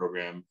marijuana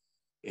program,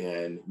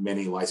 and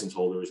many license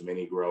holders,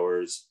 many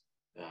growers,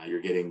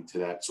 you're getting to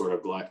that sort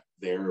of glut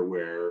there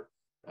where,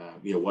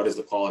 what is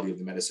the quality of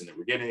the medicine that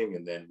we're getting?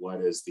 And then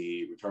what is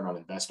the return on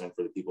investment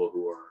for the people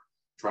who are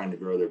trying to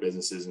grow their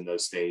businesses in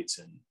those states?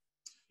 And,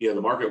 the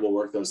market will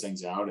work those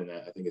things out. And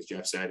I think, as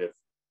Jeff said, if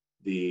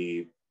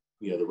the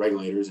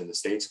regulators in the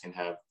states can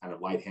have kind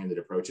of light-handed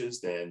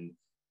approaches, then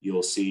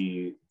you'll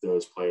see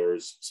those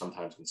players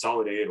sometimes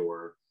consolidate,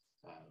 or,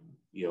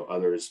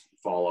 others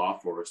fall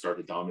off or start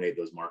to dominate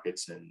those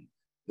markets. And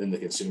then the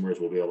consumers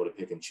will be able to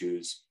pick and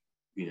choose,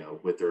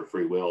 with their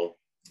free will,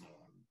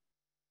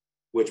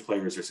 which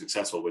players are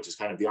successful, which is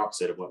kind of the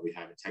opposite of what we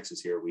have in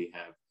Texas here. We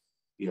have,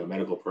 a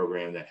medical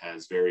program that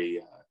has very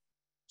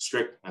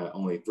strict,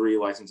 only 3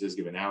 licenses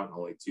given out,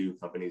 only 2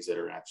 companies that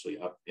are actually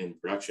up in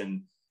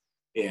production,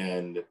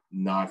 and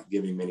not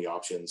giving many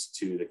options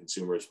to the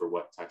consumers for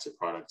what types of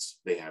products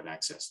they have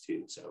access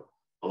to. So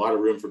a lot of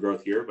room for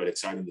growth here, but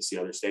exciting to see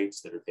other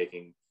states that are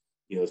taking,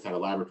 those kind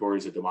of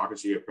laboratories of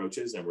democracy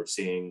approaches, and we're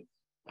seeing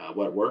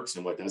what works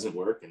and what doesn't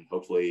work. And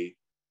hopefully,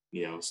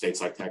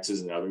 states like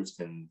Texas and others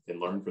can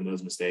learn from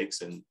those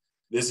mistakes. And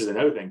this is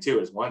another thing too,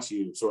 is once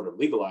you sort of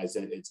legalize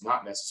it, it's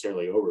not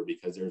necessarily over,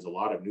 because there's a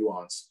lot of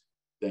nuance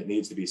that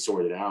needs to be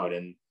sorted out.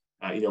 And,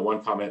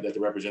 one comment that the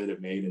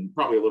representative made, and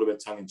probably a little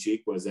bit tongue in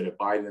cheek, was that if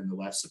Biden and the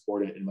left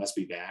support it, it must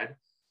be bad.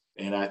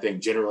 And I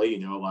think generally,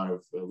 a lot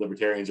of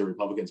libertarians or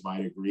Republicans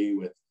might agree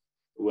with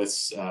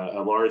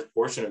a large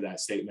portion of that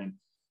statement.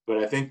 But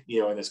I think,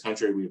 in this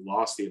country, we've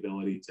lost the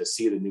ability to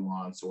see the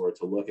nuance or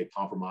to look at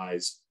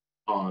compromise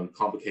on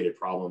complicated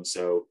problems.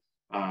 So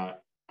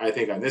I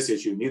think on this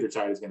issue, neither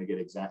side is going to get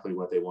exactly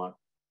what they want.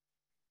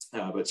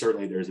 But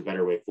certainly there's a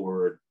better way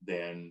forward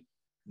than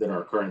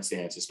our current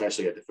stance,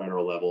 especially at the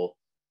federal level.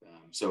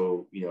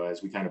 So,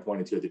 as we kind of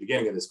pointed to at the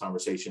beginning of this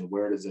conversation,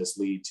 where does this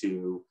lead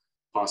to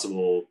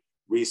possible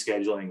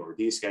rescheduling or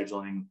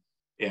descheduling?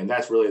 And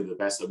that's really the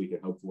best that we can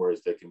hope for,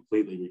 is to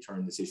completely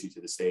return this issue to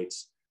the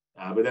states.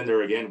 But then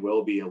there again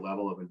will be a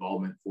level of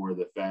involvement for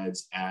the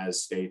feds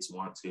as states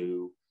want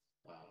to,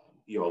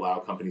 allow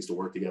companies to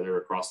work together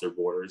across their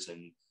borders.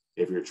 And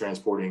if you're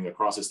transporting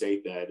across a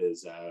state that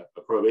is a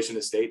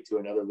prohibitionist state to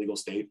another legal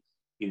state,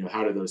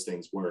 how do those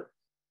things work?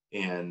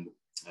 And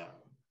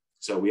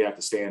so we have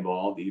to stay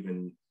involved,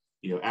 even,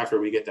 after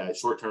we get that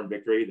short-term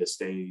victory, to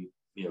stay,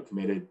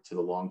 committed to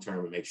the long term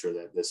and make sure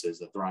that this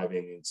is a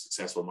thriving and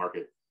successful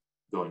market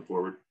going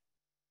forward.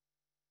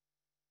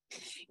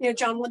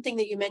 John, one thing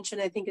that you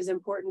mentioned I think is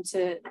important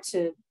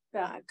to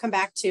come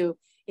back to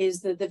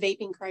is the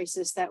vaping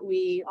crisis that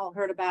we all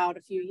heard about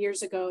a few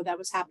years ago that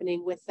was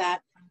happening with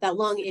that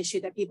lung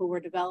issue that people were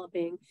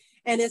developing.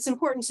 And it's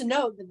important to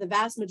note that the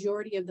vast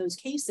majority of those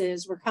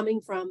cases were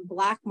coming from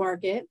black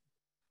market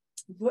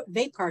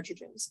vape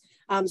cartridges.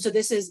 So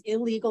this is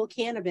illegal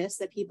cannabis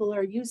that people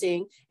are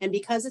using. And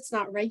because it's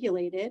not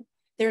regulated,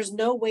 there's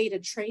no way to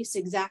trace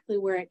exactly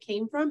where it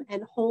came from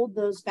and hold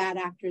those bad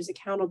actors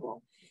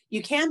accountable.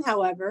 You can,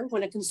 however,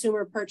 when a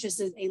consumer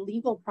purchases a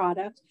legal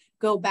product,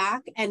 go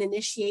back and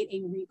initiate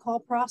a recall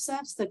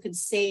process that could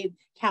save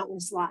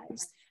countless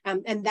lives.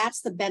 And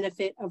that's the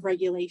benefit of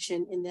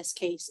regulation in this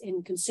case,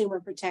 in consumer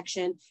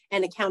protection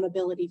and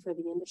accountability for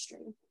the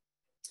industry.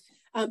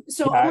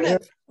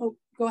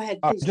 Go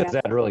ahead, please, just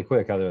Jeff. add really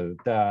quick,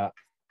 in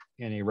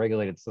a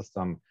regulated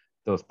system,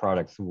 those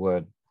products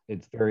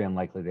it's very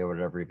unlikely they would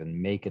ever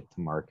even make it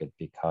to market,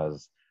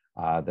 because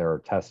there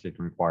are testing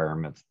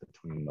requirements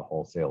between the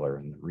wholesaler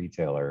and the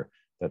retailer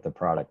that the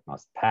product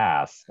must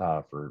pass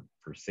for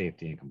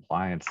safety and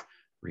compliance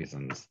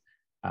reasons.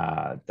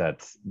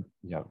 That's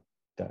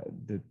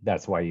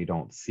why you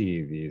don't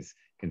see these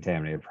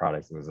contaminated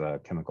products. There was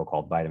a chemical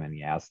called vitamin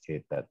E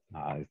acetate that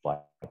these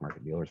black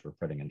market dealers were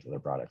putting into their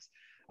products.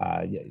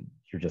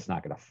 You're just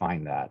not going to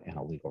find that in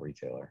a legal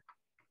retailer.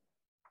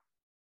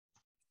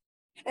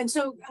 And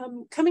so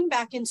coming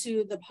back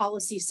into the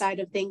policy side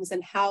of things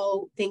and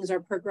how things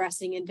are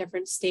progressing in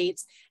different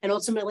states, and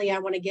ultimately I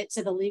want to get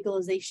to the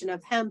legalization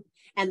of hemp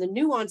and the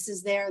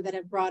nuances there that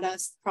have brought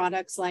us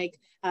products like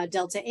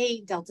Delta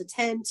 8, Delta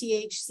 10,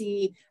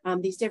 THC,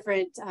 these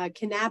different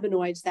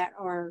cannabinoids that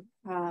are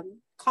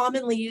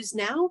commonly used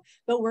now,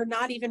 but were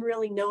not even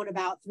really known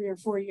about 3 or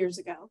 4 years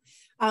ago.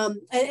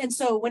 And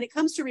so when it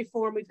comes to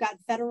reform, we've got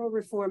federal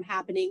reform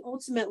happening.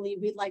 Ultimately,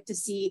 we'd like to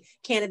see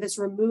cannabis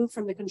removed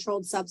from the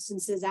Controlled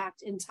Substances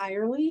Act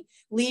entirely,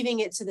 leaving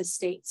it to the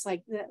states,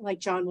 like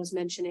John was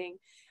mentioning.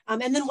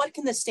 And then what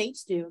can the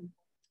states do?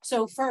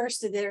 So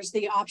first, there's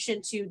the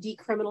option to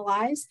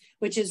decriminalize,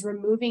 which is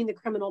removing the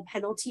criminal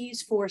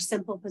penalties for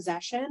simple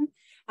possession.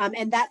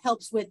 And that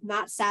helps with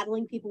not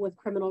saddling people with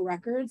criminal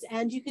records.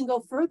 And you can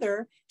go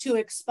further to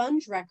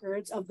expunge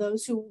records of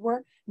those who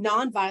were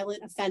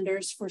nonviolent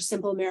offenders for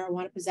simple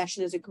marijuana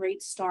possession is a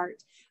great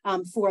start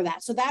for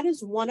that. So that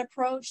is one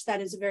approach that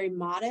is a very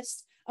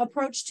modest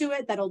approach to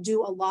it that'll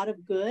do a lot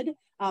of good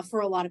for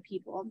a lot of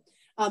people.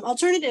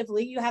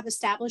 Alternatively, you have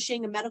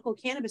establishing a medical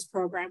cannabis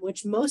program,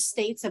 which most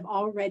states have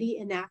already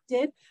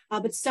enacted,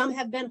 but some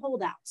have been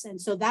holdouts. And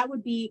so that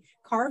would be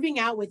carving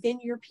out within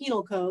your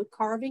penal code,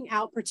 carving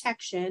out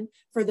protection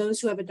for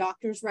those who have a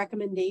doctor's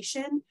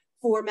recommendation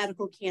for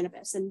medical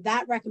cannabis. And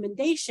that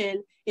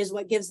recommendation is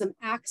what gives them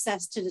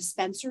access to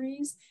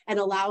dispensaries and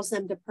allows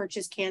them to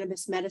purchase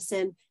cannabis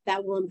medicine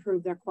that will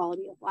improve their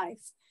quality of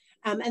life.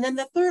 And then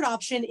the third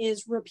option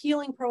is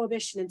repealing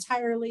prohibition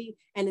entirely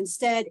and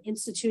instead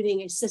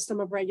instituting a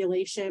system of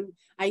regulation,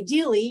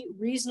 ideally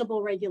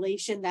reasonable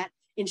regulation that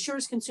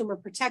ensures consumer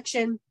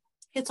protection,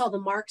 hits all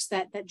the marks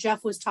that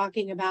Jeff was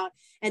talking about,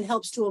 and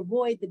helps to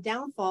avoid the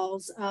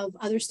downfalls of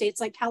other states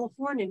like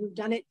California, who've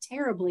done it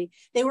terribly.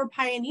 They were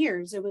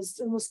pioneers. It was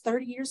almost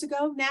 30 years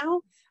ago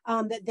now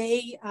that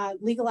they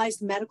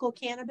legalized medical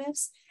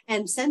cannabis.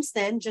 And since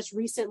then, just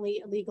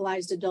recently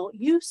legalized adult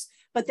use,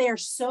 but they are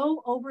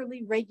so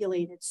overly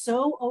regulated,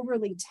 so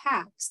overly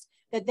taxed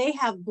that they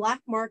have black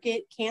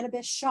market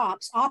cannabis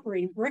shops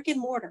operating brick and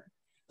mortar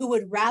who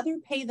would rather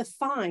pay the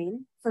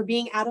fine for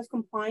being out of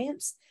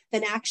compliance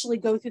than actually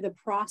go through the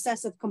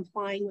process of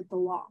complying with the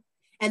law.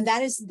 And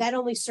that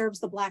only serves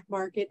the black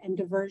market and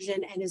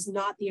diversion, and is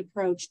not the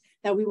approach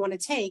that we want to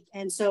take.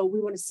 And so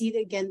we want to see,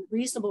 again,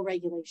 reasonable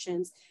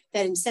regulations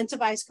that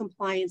incentivize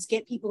compliance,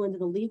 get people into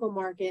the legal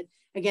market,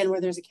 again,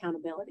 where there's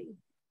accountability.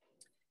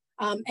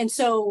 And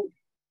so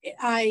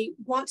I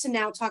want to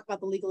now talk about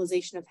the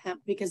legalization of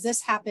hemp, because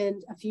this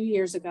happened a few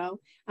years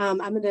ago. I'm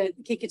going to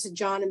kick it to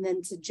John and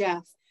then to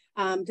Jeff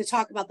to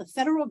talk about the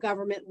federal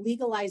government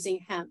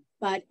legalizing hemp.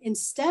 But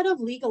instead of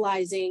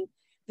legalizing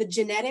the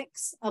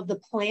genetics of the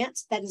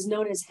plant that is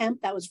known as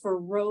hemp, that was for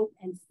rope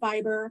and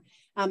fiber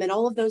and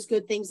all of those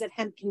good things that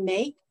hemp can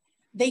make,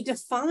 they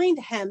defined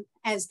hemp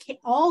as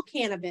all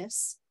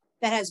cannabis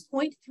that has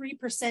 0.3%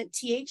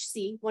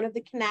 THC, one of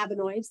the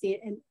cannabinoids,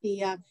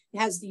 it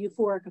has the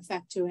euphoric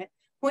effect to it,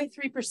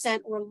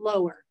 0.3% or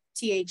lower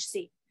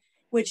THC,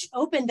 which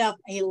opened up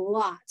a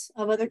lot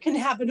of other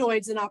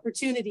cannabinoids and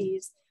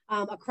opportunities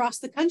across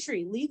the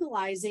country,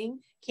 legalizing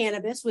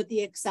cannabis with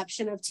the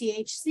exception of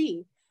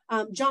THC.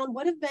 John,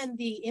 what have been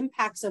the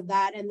impacts of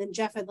that? And then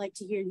Jeff, I'd like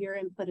to hear your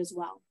input as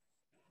well.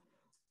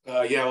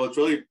 Yeah, well, it's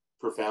really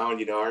profound.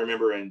 You know, I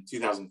remember in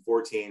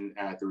 2014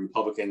 at the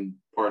Republican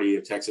Party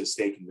of Texas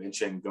State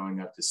Convention,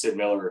 going up to Sid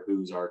Miller,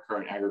 who's our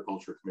current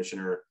agriculture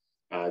commissioner,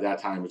 that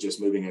time was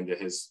just moving into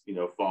his,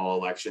 fall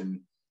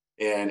election,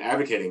 and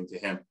advocating to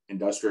hemp,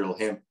 industrial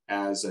hemp,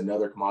 as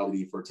another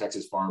commodity for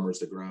Texas farmers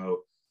to grow.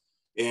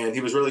 And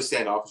he was really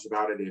standoffish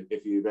about it.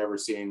 If you've ever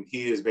seen,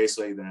 he is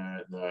basically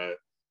the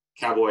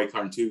cowboy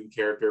cartoon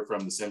character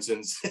from The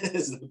Simpsons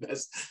is the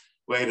best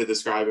way to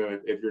describe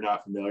him if you're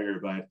not familiar.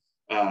 But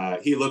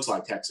he looks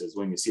like Texas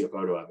when you see a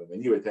photo of him.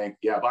 And you would think,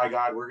 yeah, by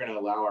God, we're going to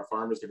allow our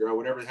farmers to grow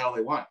whatever the hell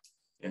they want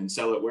and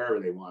sell it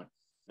wherever they want.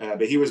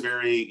 But he was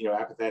very,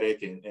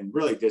 apathetic and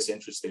really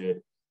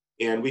disinterested.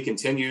 And we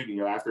continued,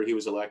 after he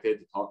was elected,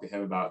 to talk to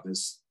him about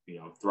this,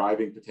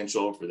 thriving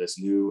potential for this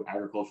new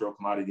agricultural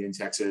commodity in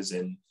Texas.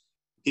 And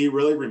he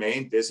really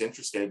remained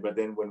disinterested. But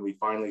then when we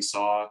finally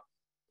saw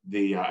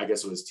I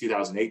guess it was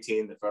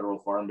 2018, the federal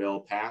farm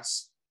bill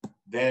pass,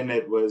 then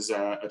it was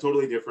a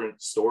totally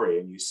different story.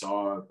 And you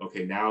saw,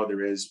 okay, now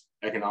there is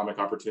economic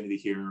opportunity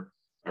here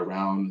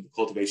around the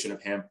cultivation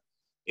of hemp.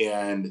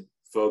 And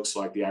folks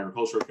like the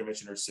agricultural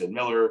commissioner, Sid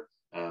Miller,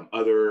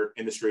 other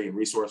industry and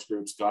resource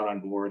groups got on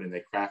board, and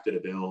they crafted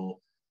a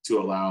bill to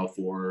allow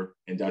for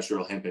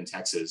industrial hemp in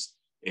Texas.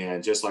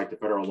 And just like the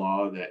federal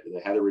law that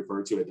Heather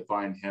referred to, it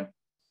defined hemp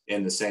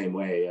in the same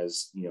way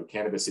as,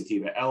 cannabis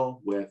sativa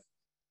L with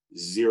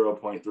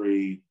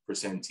 0.3%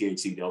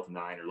 THC delta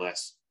 9 or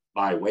less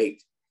by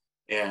weight.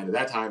 And at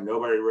that time,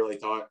 nobody really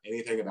thought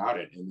anything about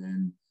it. And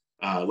then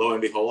lo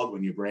and behold,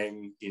 when you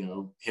bring,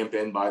 hemp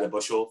in by the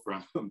bushel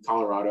from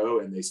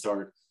Colorado, and they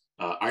start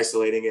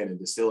isolating it and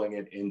distilling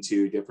it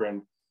into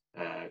different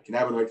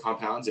cannabinoid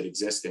compounds that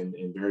exist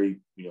in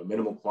very,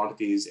 minimal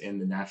quantities in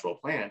the natural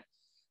plant,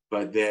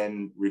 but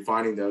then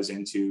refining those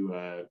into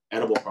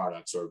edible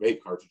products or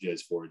vape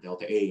cartridges for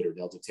Delta 8 or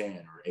Delta 10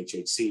 or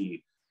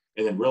HHC,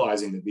 and then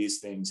realizing that these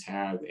things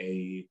have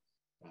the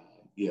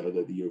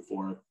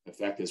euphoric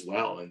effect as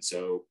well. And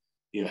so,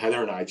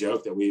 Heather and I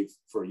joke that we've,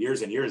 for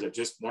years and years, have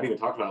just not even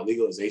talked about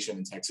legalization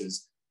in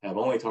Texas, have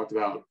only talked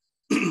about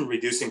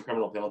reducing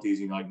criminal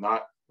penalties, like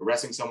not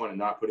arresting someone and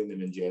not putting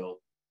them in jail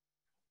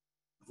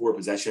for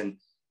possession.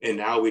 And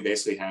now we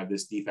basically have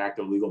this de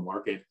facto legal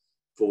market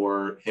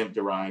for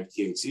hemp-derived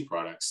THC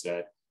products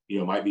that,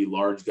 might be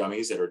large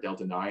gummies that are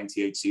Delta 9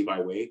 THC by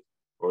weight,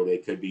 or they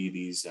could be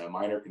these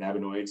minor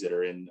cannabinoids that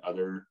are in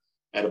other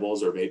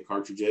edibles or vape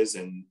cartridges.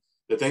 And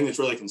the thing that's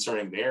really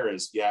concerning there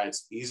is, yeah,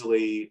 it's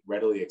easily,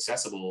 readily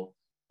accessible,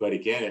 but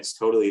again, it's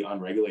totally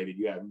unregulated.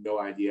 You have no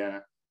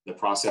idea the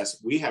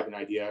process. We have an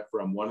idea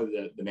from one of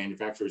the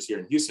manufacturers here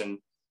in Houston,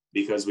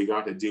 because we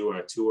got to do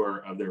a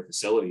tour of their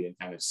facility and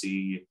kind of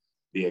see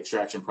the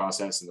extraction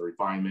process and the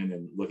refinement,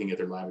 and looking at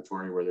their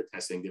laboratory where they're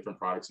testing different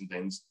products and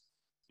things.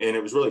 And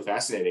it was really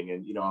fascinating.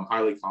 And, I'm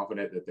highly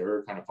confident that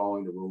they're kind of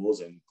following the rules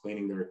and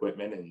cleaning their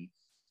equipment and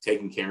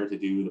taking care to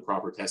do the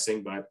proper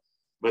testing, but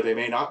they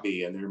may not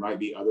be. And there might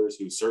be others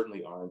who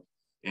certainly aren't.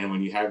 And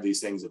when you have these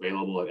things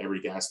available at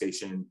every gas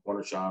station,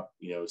 corner shop,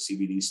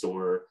 CBD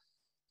store,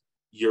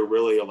 you're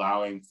really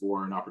allowing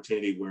for an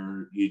opportunity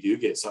where you do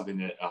get something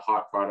that a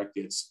hot product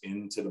gets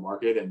into the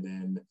market. And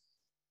then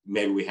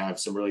maybe we have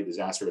some really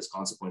disastrous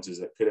consequences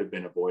that could have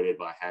been avoided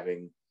by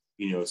having,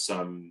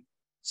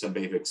 some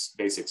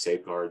basic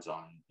safeguards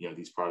on,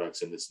 these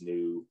products in this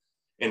new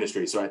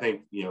industry. So I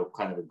think,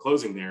 kind of in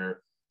closing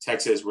there,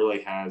 Texas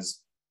really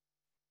has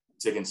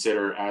to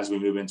consider, as we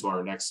move into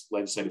our next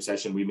legislative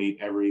session. We meet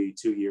every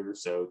 2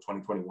 years. So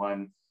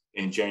 2021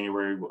 in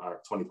January,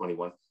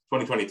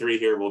 2023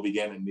 here, we'll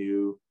begin a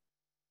new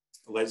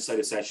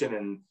legislative session.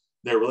 And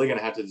they're really going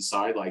to have to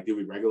decide, like, do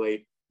we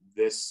regulate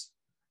these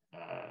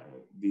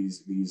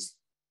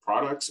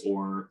products,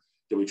 or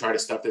do we try to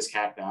stuff this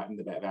cat back in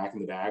the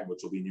bag, which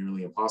will be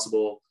nearly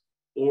impossible?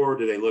 Or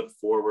do they look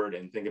forward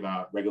and think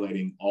about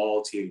regulating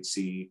all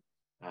THC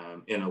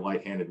in a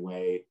light-handed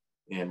way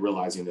and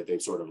realizing that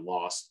they've sort of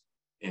lost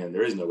and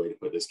there is no way to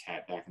put this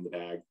cat back in the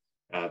bag.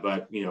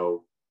 But, you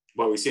know,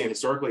 what we've seen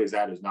historically is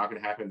that is not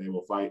going to happen. They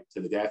will fight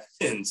to the death.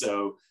 And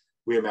so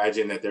we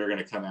imagine that they're going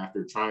to come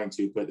after trying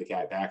to put the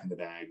cat back in the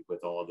bag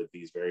with all of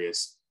these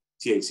various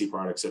THC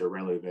products that are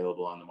readily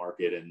available on the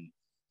market. And,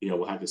 you know,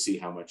 we'll have to see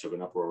how much of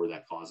an uproar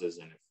that causes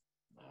and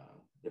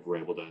if we're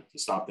able to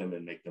stop them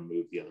and make them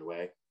move the other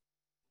way.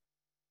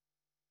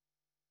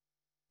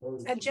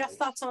 And Jeff,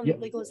 thoughts on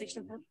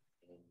legalization of hemp?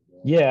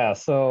 Yeah,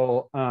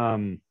 so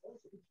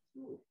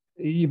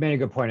you made a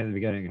good point at the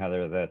beginning,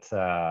 Heather,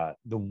 that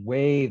the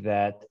way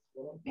that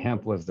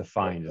hemp was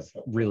defined is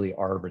really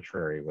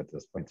arbitrary with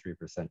this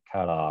 0.3%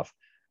 cutoff.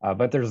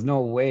 But there's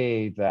no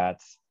way that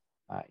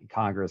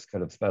Congress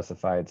could have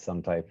specified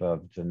some type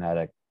of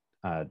genetic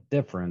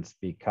difference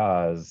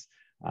because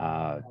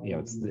you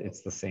know,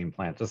 it's the same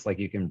plant. Just like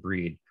you can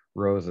breed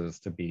roses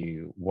to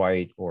be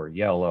white or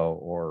yellow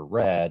or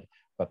red,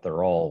 but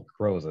they're all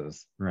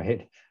roses,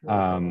 right?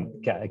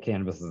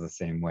 Cannabis is the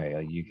same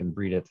way. You can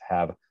breed it to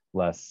have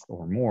less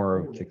or more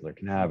of a particular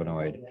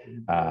cannabinoid,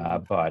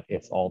 but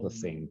it's all the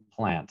same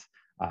plant.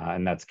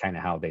 And that's kind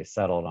of how they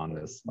settled on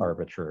this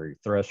arbitrary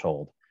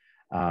threshold.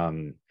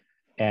 And,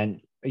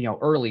 you know,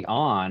 early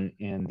on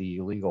in the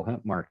legal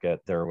hemp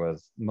market, there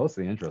was most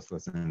of the interest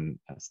was in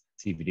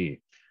CBD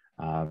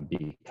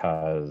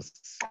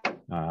because,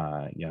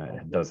 you know,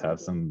 it does have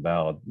some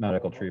valid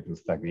medical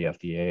treatments. In fact, the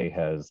FDA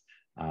has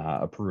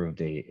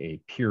approved a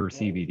pure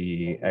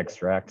CBD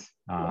extract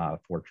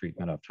for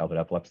treatment of childhood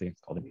epilepsy.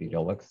 It's called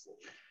Epidiolex.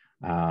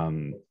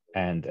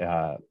 And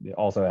it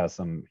also has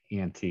some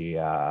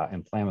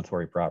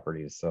anti-inflammatory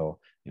properties. So,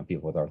 you know,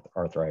 people with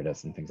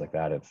arthritis and things like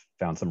that have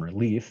found some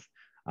relief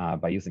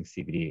by using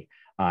CBD.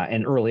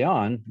 And early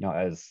on, you know,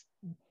 as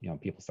you know,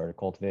 people started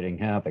cultivating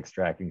hemp,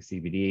 extracting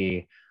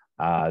CBD,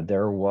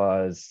 there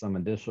was some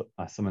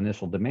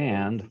initial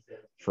demand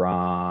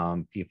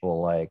from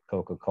people like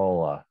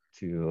Coca-Cola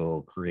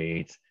to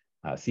create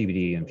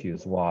CBD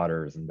infused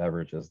waters and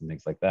beverages and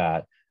things like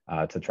that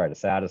to try to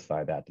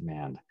satisfy that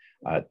demand.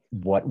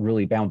 What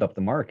really bound up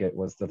the market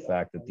was the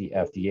fact that the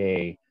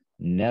FDA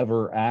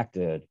never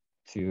acted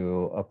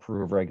to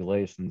approve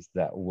regulations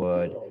that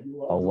would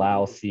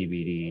allow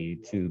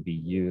CBD to be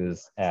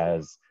used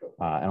as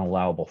an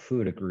allowable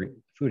food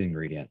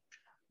ingredient.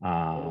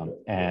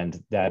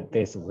 And that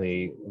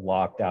basically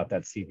locked out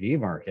that CBD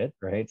market,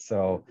 right?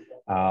 So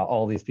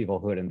all these people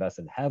who had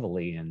invested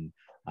heavily in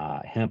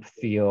hemp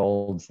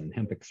fields and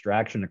hemp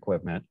extraction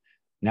equipment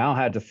now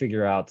had to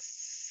figure out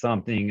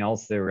something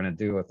else they were going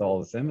to do with all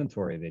this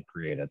inventory they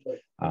created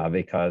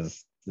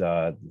because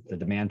the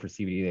demand for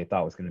CBD they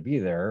thought was going to be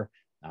there,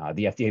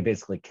 the FDA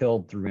basically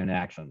killed through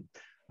inaction.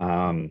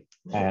 And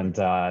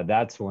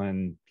that's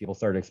when people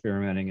started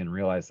experimenting and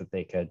realized that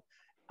they could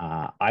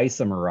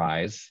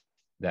isomerize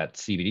that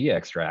CBD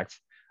extract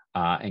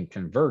and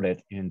convert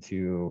it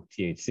into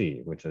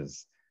THC, which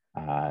is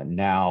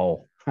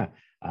now,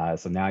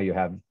 so now you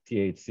have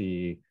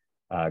THC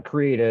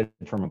created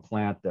from a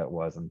plant that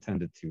was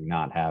intended to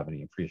not have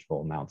any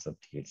appreciable amounts of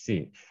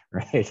THC,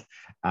 right?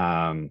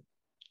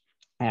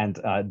 And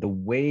the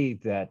way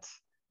that,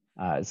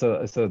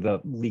 so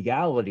the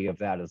legality of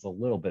that is a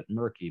little bit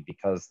murky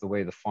because the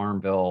way the Farm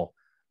Bill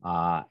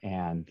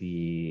and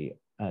the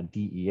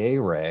DEA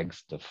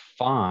regs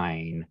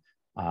define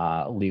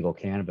legal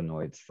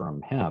cannabinoids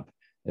from hemp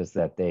is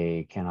that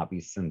they cannot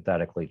be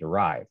synthetically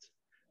derived.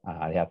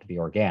 They have to be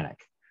organic.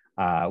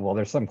 Well,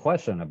 there's some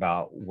question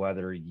about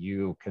whether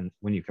you can,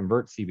 when you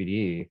convert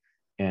CBD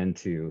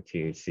into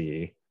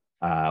THC,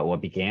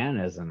 what began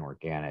as an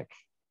organic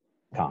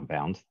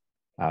compound,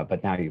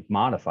 but now you've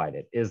modified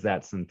it. Is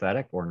that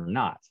synthetic or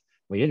not?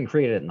 We didn't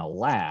create it in a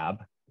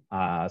lab,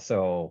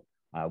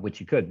 which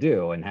you could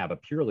do and have a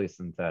purely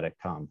synthetic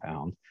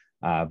compound.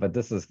 But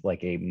this is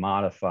like a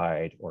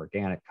modified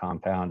organic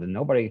compound, and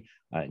nobody,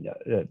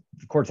 the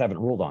courts haven't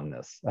ruled on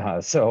this,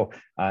 so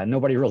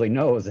nobody really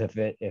knows if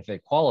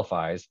it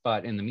qualifies.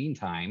 But in the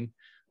meantime,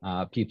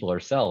 people are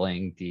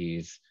selling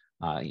these,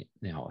 you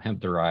know,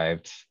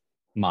 hemp-derived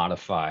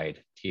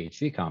modified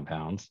THC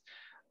compounds,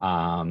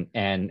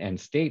 and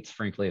states,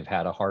 frankly, have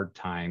had a hard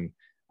time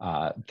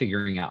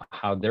figuring out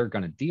how they're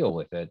going to deal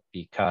with it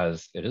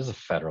because it is a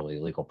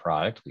federally legal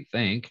product, we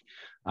think.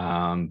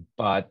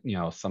 But, you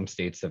know, some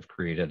states have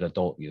created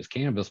adult use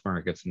cannabis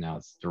markets, and now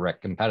it's a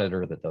direct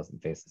competitor that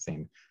doesn't face the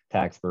same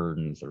tax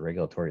burdens or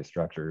regulatory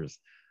structures.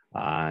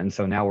 And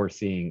so now we're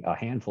seeing a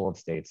handful of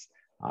states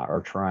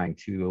are trying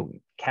to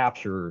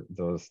capture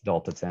those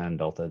Delta 10,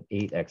 Delta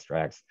 8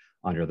 extracts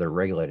under their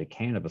regulated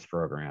cannabis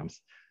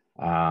programs.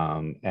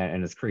 And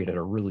it's created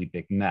a really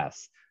big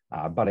mess.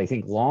 But I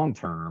think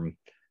long-term,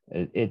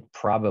 it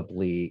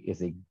probably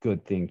is a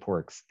good thing for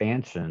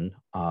expansion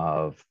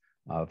of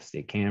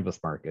state cannabis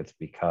markets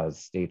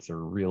because states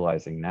are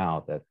realizing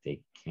now that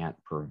they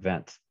can't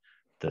prevent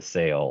the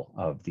sale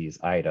of these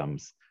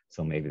items.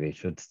 So maybe they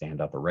should stand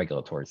up a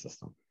regulatory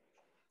system.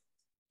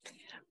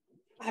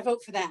 I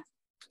vote for that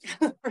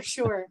for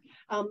sure.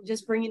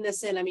 Just bringing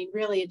this in, I mean,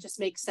 really, it just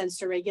makes sense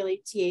to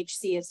regulate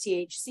THC as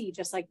THC,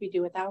 just like we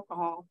do with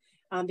alcohol.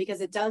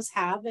 because it does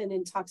have an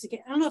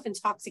intoxicating, I don't know if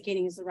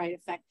intoxicating is the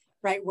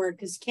right word,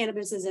 because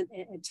cannabis isn't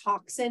a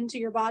toxin to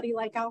your body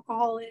like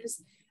alcohol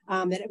is,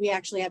 that we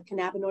actually have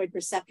cannabinoid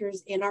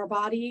receptors in our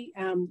body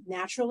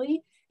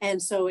naturally.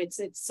 And so it's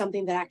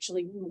something that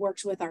actually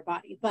works with our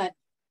body. But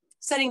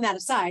setting that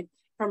aside,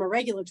 from a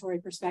regulatory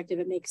perspective,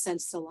 it makes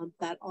sense to lump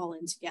that all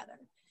in together.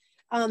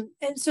 And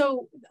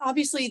so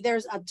obviously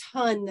there's a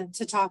ton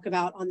to talk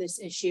about on this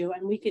issue,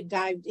 and we could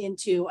dive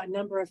into a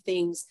number of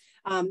things,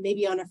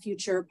 maybe on a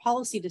future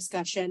policy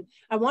discussion.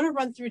 I want to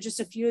run through just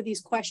a few of these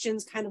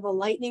questions, kind of a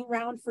lightning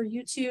round for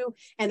you two,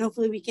 and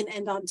hopefully we can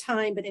end on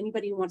time, but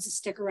anybody who wants to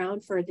stick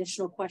around for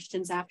additional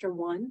questions after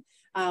one,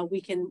 we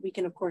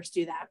can of course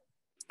do that.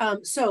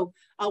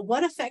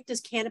 What effect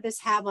does cannabis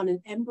have on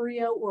an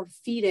embryo or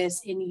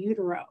fetus in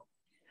utero?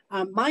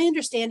 My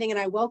understanding, and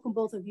I welcome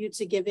both of you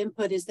to give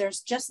input, is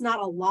there's just not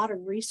a lot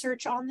of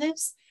research on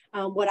this.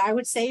 What I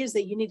would say is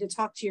that you need to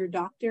talk to your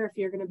doctor if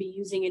you're going to be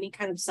using any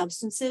kind of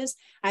substances.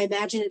 I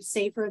imagine it's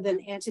safer than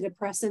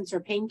antidepressants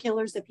or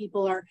painkillers that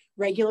people are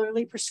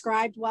regularly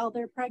prescribed while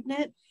they're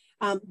pregnant.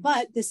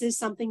 But this is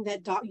something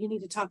that you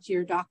need to talk to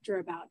your doctor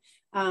about.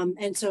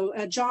 And so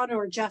John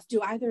or Jeff,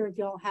 do either of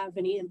y'all have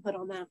any input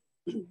on that?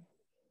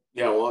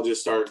 Yeah, well, I'll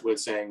just start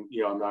with saying,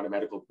 I'm not a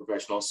medical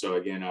professional. So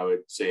again, I would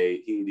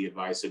say heed the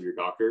advice of your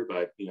doctor.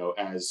 But,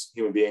 as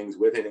human beings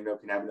with an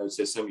endocannabinoid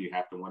system, you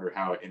have to wonder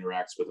how it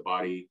interacts with the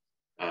body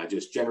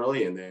just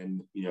generally. And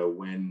then,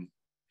 when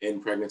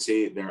in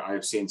pregnancy,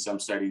 I've seen some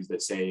studies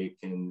that say it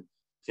can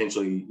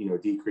potentially,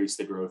 decrease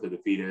the growth of the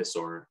fetus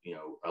or,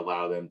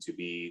 allow them to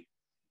be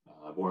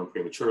born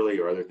prematurely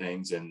or other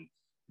things. And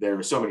there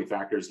are so many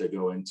factors that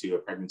go into a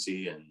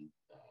pregnancy and,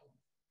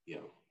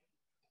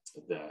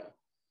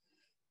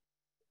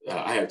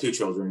 I have two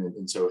children,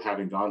 and so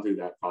having gone through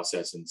that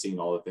process and seen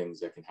all the things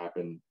that can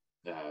happen,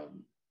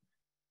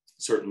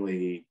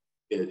 certainly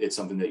it's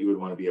something that you would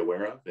want to be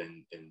aware of.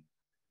 And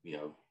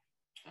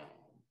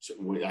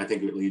I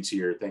think it leads to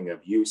your thing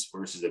of use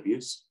versus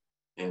abuse.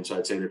 And so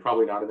I'd say there's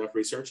probably not enough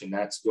research, and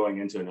that's going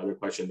into another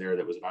question there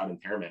that was about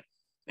impairment,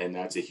 and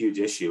that's a huge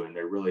issue. And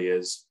there really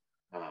is,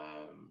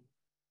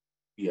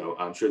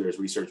 I'm sure there's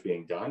research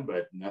being done,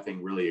 but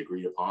nothing really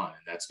agreed upon,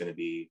 and that's going to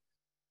be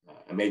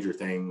a major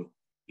thing.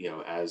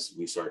 As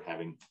we start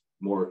having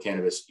more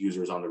cannabis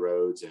users on the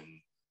roads and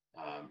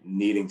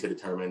needing to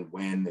determine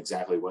when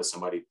exactly was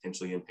somebody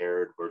potentially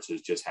impaired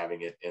versus just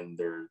having it in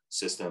their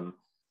system,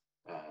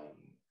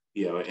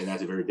 and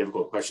that's a very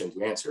difficult question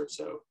to answer.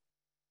 So.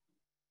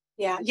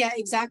 Yeah,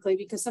 exactly.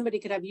 Because somebody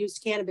could have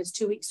used cannabis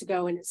 2 weeks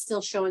ago and it's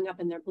still showing up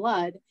in their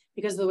blood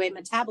because of the way it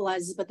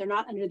metabolizes, but they're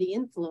not under the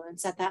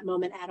influence at that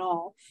moment at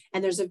all.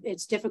 And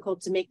it's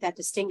difficult to make that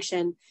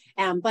distinction.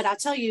 But I'll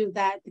tell you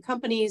that the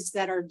companies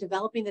that are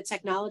developing the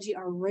technology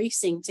are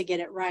racing to get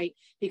it right,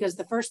 because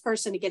the first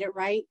person to get it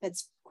right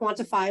that's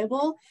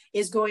quantifiable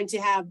is going to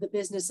have the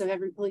business of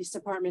every police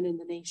department in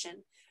the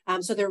nation.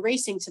 So they're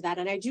racing to that.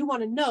 And I do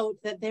want to note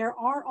that there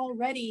are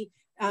already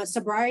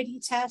sobriety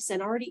tests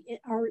and already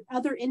are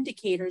other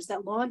indicators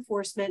that law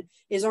enforcement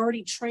is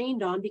already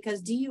trained on,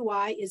 because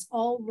DUI is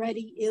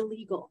already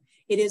illegal.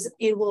 It is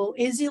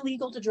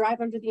illegal to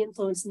drive under the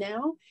influence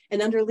now,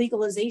 and under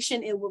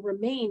legalization, it will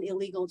remain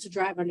illegal to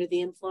drive under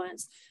the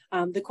influence.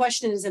 The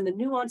question is in the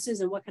nuances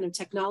and what kind of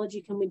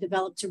technology can we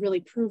develop to really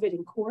prove it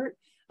in court.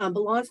 But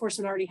law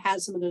enforcement already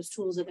has some of those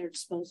tools at their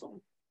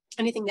disposal.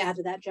 Anything to add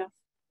to that, Jeff?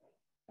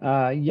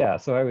 Yeah,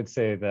 so I would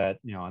say that,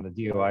 on the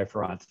DUI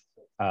front,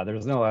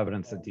 there's no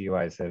evidence that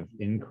DUIs have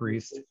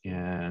increased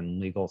in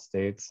legal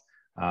states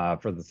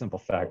for the simple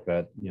fact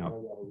that,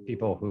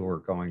 people who were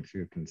going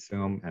to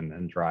consume and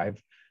then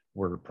drive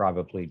were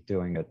probably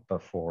doing it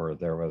before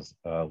there was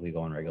a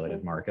legal and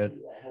regulated market.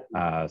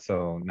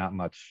 So not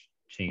much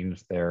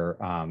change there.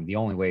 The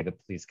only way the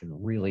police can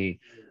really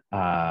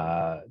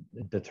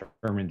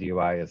determine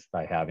DUI is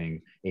by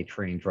having a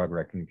trained drug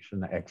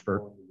recognition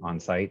expert on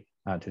site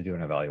to do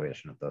an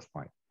evaluation at this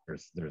point.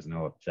 There's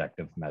no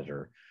objective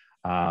measure.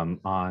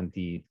 On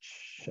the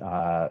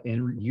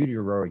in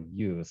utero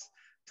use,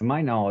 to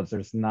my knowledge,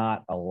 there's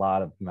not a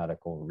lot of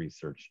medical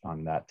research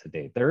on that to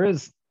date. There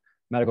is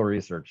medical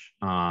research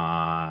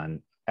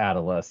on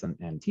adolescent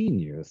and teen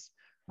use,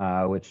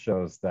 which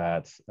shows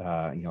that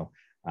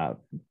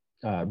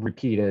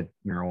repeated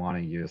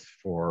marijuana use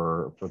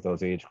for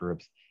those age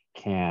groups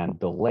can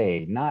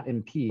delay, not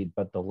impede,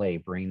 but delay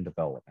brain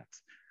development.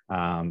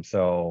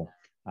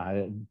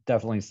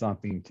 Definitely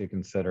something to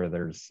consider.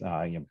 There's,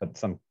 but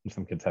some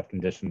kids have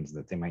conditions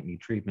that they might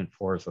need treatment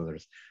for. So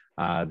there's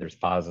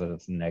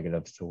positives and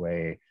negatives to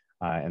weigh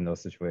in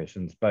those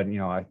situations. But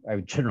I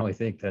would generally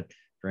think that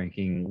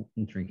drinking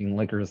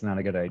liquor is not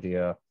a good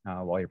idea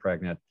while you're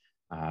pregnant.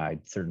 I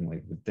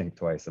certainly would think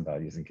twice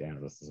about using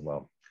cannabis as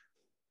well.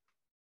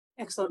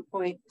 Excellent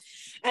point.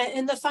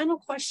 And the final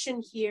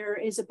question here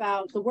is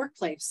about the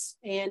workplace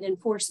and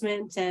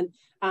enforcement. And,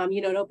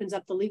 it opens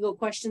up the legal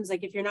questions.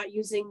 Like if you're not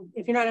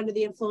under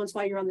the influence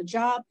while you're on the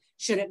job,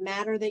 should it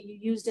matter that you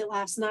used it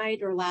last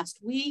night or last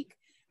week?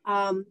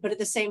 But at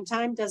the same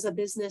time, does a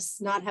business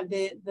not have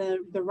the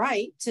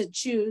right to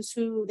choose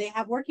who they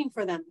have working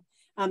for them,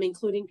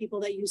 including people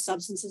that use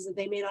substances that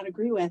they may not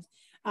agree with?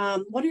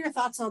 What are your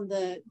thoughts on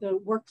the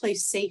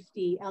workplace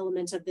safety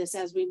element of this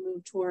as we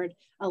move toward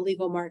a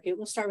legal market?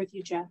 We'll start with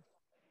you, Jeff.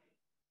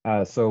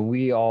 So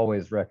we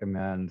always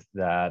recommend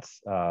that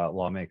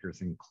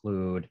lawmakers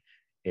include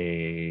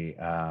a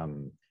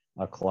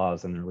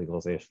clause in their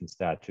legalization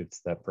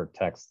statutes that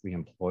protects the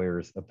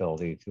employer's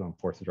ability to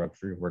enforce a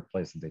drug-free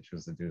workplace if they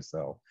choose to do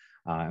so.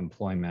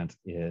 Employment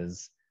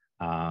is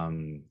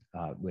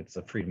it's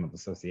a freedom of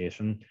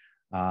association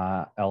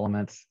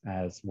element,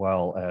 as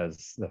well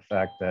as the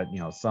fact that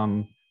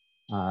some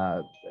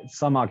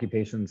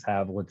occupations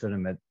have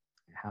legitimate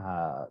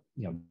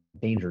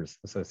dangers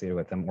associated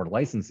with them, or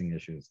licensing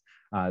issues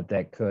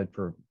that could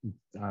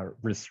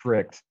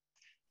restrict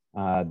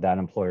that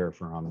employer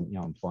from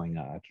employing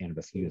a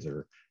cannabis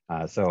user.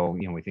 So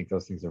we think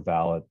those things are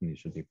valid and these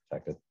should be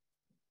protected.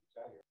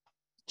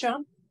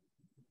 John?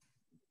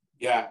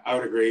 Yeah, I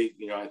would agree.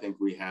 I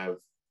think we have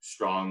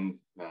strong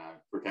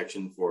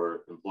protection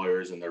for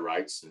employers and their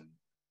rights and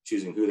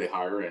choosing who they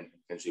hire and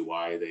potentially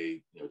why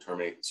they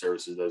terminate the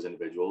services of those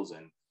individuals.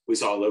 And we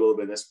saw a little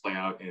bit of this play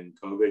out in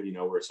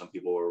COVID, where some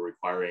people were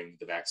requiring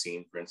the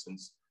vaccine, for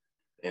instance,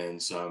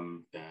 and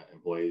some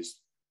employees,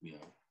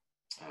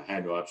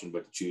 had no option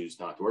but to choose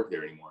not to work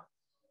there anymore.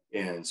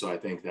 And so I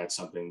think that's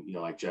something,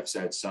 like Jeff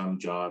said, some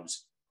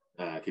jobs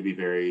could be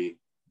very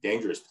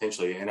dangerous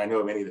potentially. And I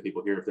know many of the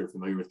people here, if they're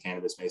familiar with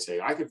cannabis, may say,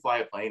 I could fly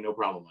a plane, no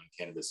problem on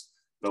cannabis.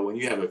 But when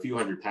you have a few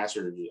hundred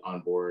passengers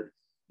on board,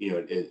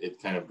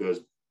 it kind of goes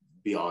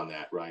beyond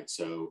that, right?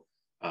 So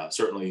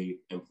certainly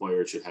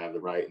employers should have the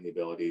right and the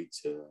ability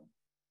to,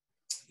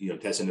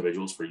 test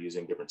individuals for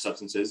using different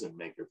substances and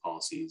make their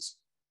policies,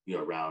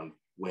 around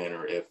when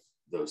or if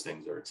those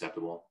things are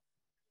acceptable.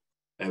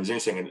 And it was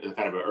interesting, and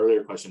kind of an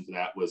earlier question to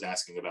that was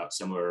asking about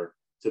similar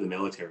to the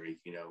military.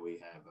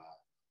 We have,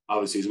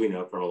 obviously, as we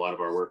know from a lot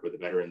of our work with the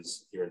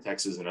veterans here in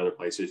Texas and other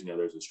places,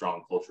 there's a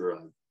strong culture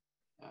of,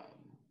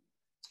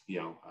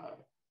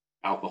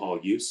 alcohol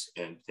use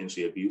and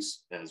potentially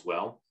abuse as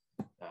well.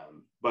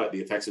 But the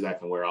effects of that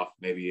can wear off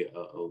maybe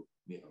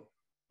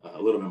a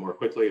little bit more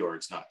quickly, or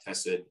it's not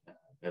tested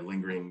and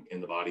lingering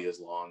in the body as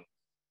long.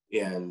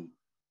 And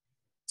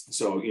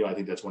so, I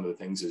think that's one of the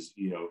things is,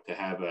 to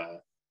have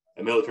a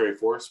military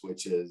force,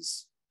 which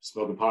is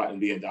smoking pot and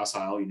being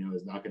docile,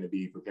 is not going to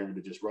be prepared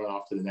to just run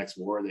off to the next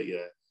war that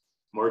you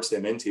march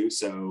them into.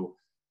 So,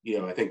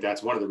 I think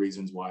that's one of the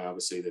reasons why,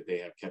 obviously, that they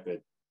have kept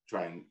it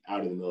trying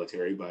out of the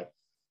military. But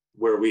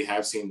where we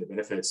have seen the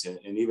benefits, and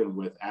even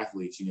with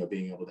athletes,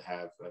 being able to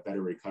have a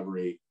better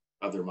recovery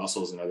of their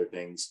muscles and other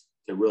things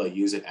to really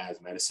use it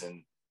as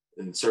medicine,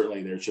 then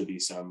certainly there should be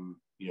some,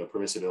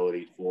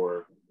 permissibility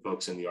for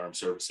folks in the armed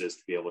services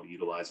to be able to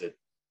utilize it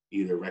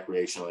either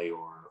recreationally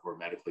or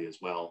medically as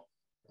well.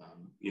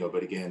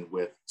 But again,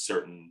 with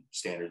certain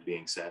standards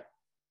being set.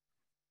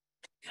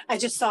 I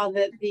just saw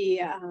that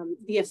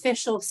the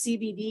official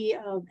CBD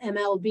of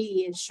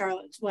MLB is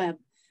Charlotte's Web.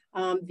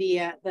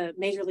 The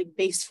Major League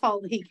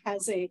Baseball League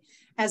has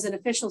an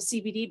official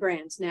CBD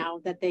brand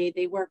now that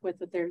they work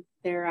with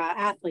their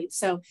athletes.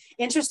 So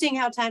interesting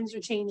how times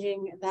are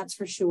changing, that's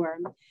for sure.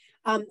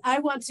 I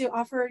want to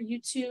offer you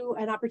two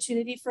an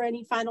opportunity for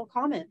any final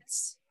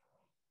comments.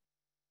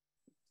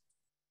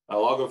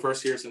 I'll go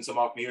first here since I'm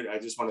off mute. I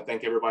just want to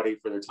thank everybody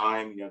for their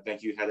time.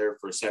 Thank you, Heather,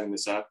 for setting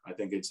this up. I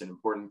think it's an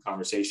important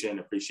conversation.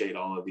 Appreciate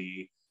all of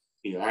the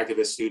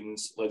activists,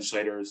 students,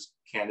 legislators,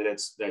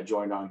 candidates that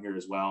joined on here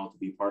as well to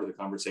be part of the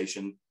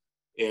conversation.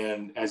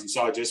 And as you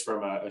saw just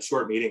from a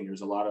short meeting, there's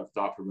a lot of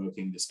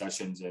thought-provoking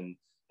discussions. And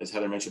as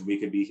Heather mentioned, we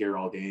could be here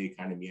all day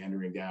kind of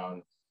meandering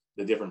down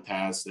the different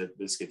paths that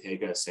this could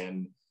take us.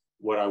 And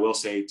what I will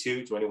say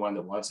too, to anyone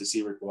that wants to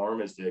see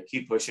reform, is to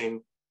keep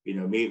pushing,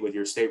 meet with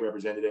your state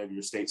representative,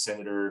 your state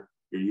senator,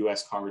 your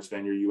U.S.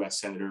 congressman, your U.S.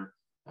 senator,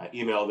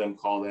 email them,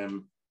 call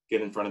them,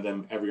 get in front of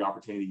them every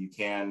opportunity you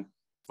can.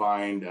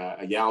 Find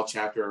a YAL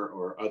chapter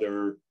or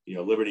other,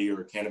 liberty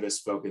or cannabis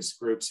focused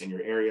groups in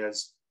your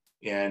areas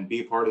and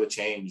be part of the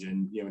change.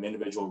 And, an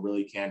individual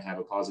really can have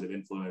a positive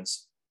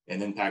influence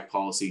and impact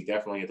policy,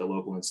 definitely at the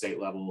local and state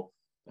level.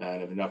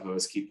 And if enough of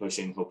us keep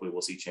pushing, hopefully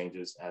we'll see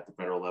changes at the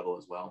federal level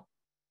as well.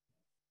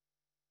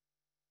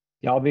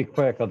 Yeah, I'll be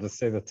quick. I'll just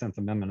say the 10th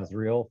Amendment is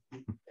real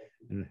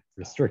and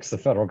restricts the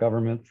federal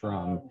government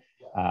from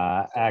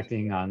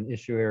acting on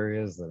issue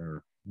areas that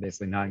are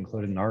basically not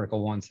included in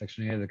Article 1,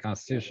 Section 8 of the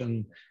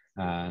Constitution,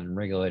 and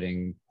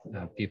regulating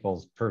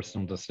people's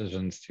personal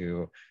decisions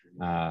to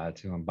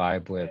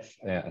imbibe with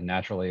a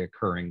naturally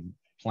occurring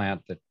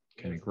plant that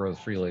kind of grows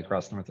freely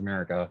across North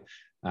America.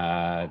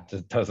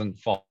 Just doesn't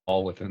fall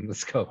within the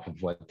scope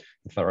of what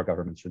the federal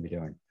government should be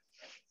doing.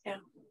 Yeah,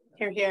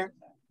 hear, hear.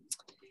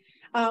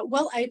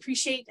 Well, I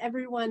appreciate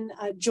everyone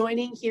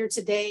joining here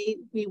today.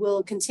 We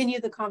will continue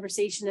the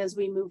conversation as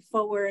we move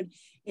forward,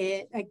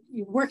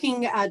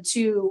 working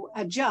to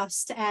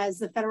adjust as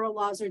the federal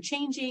laws are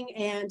changing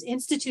and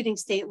instituting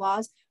state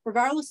laws,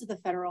 regardless of the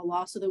federal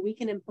law, so that we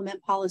can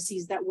implement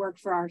policies that work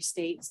for our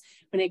states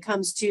when it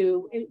comes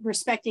to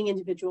respecting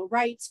individual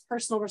rights,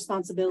 personal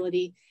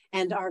responsibility,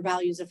 and our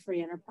values of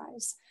free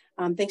enterprise.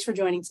 Thanks for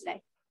joining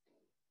today.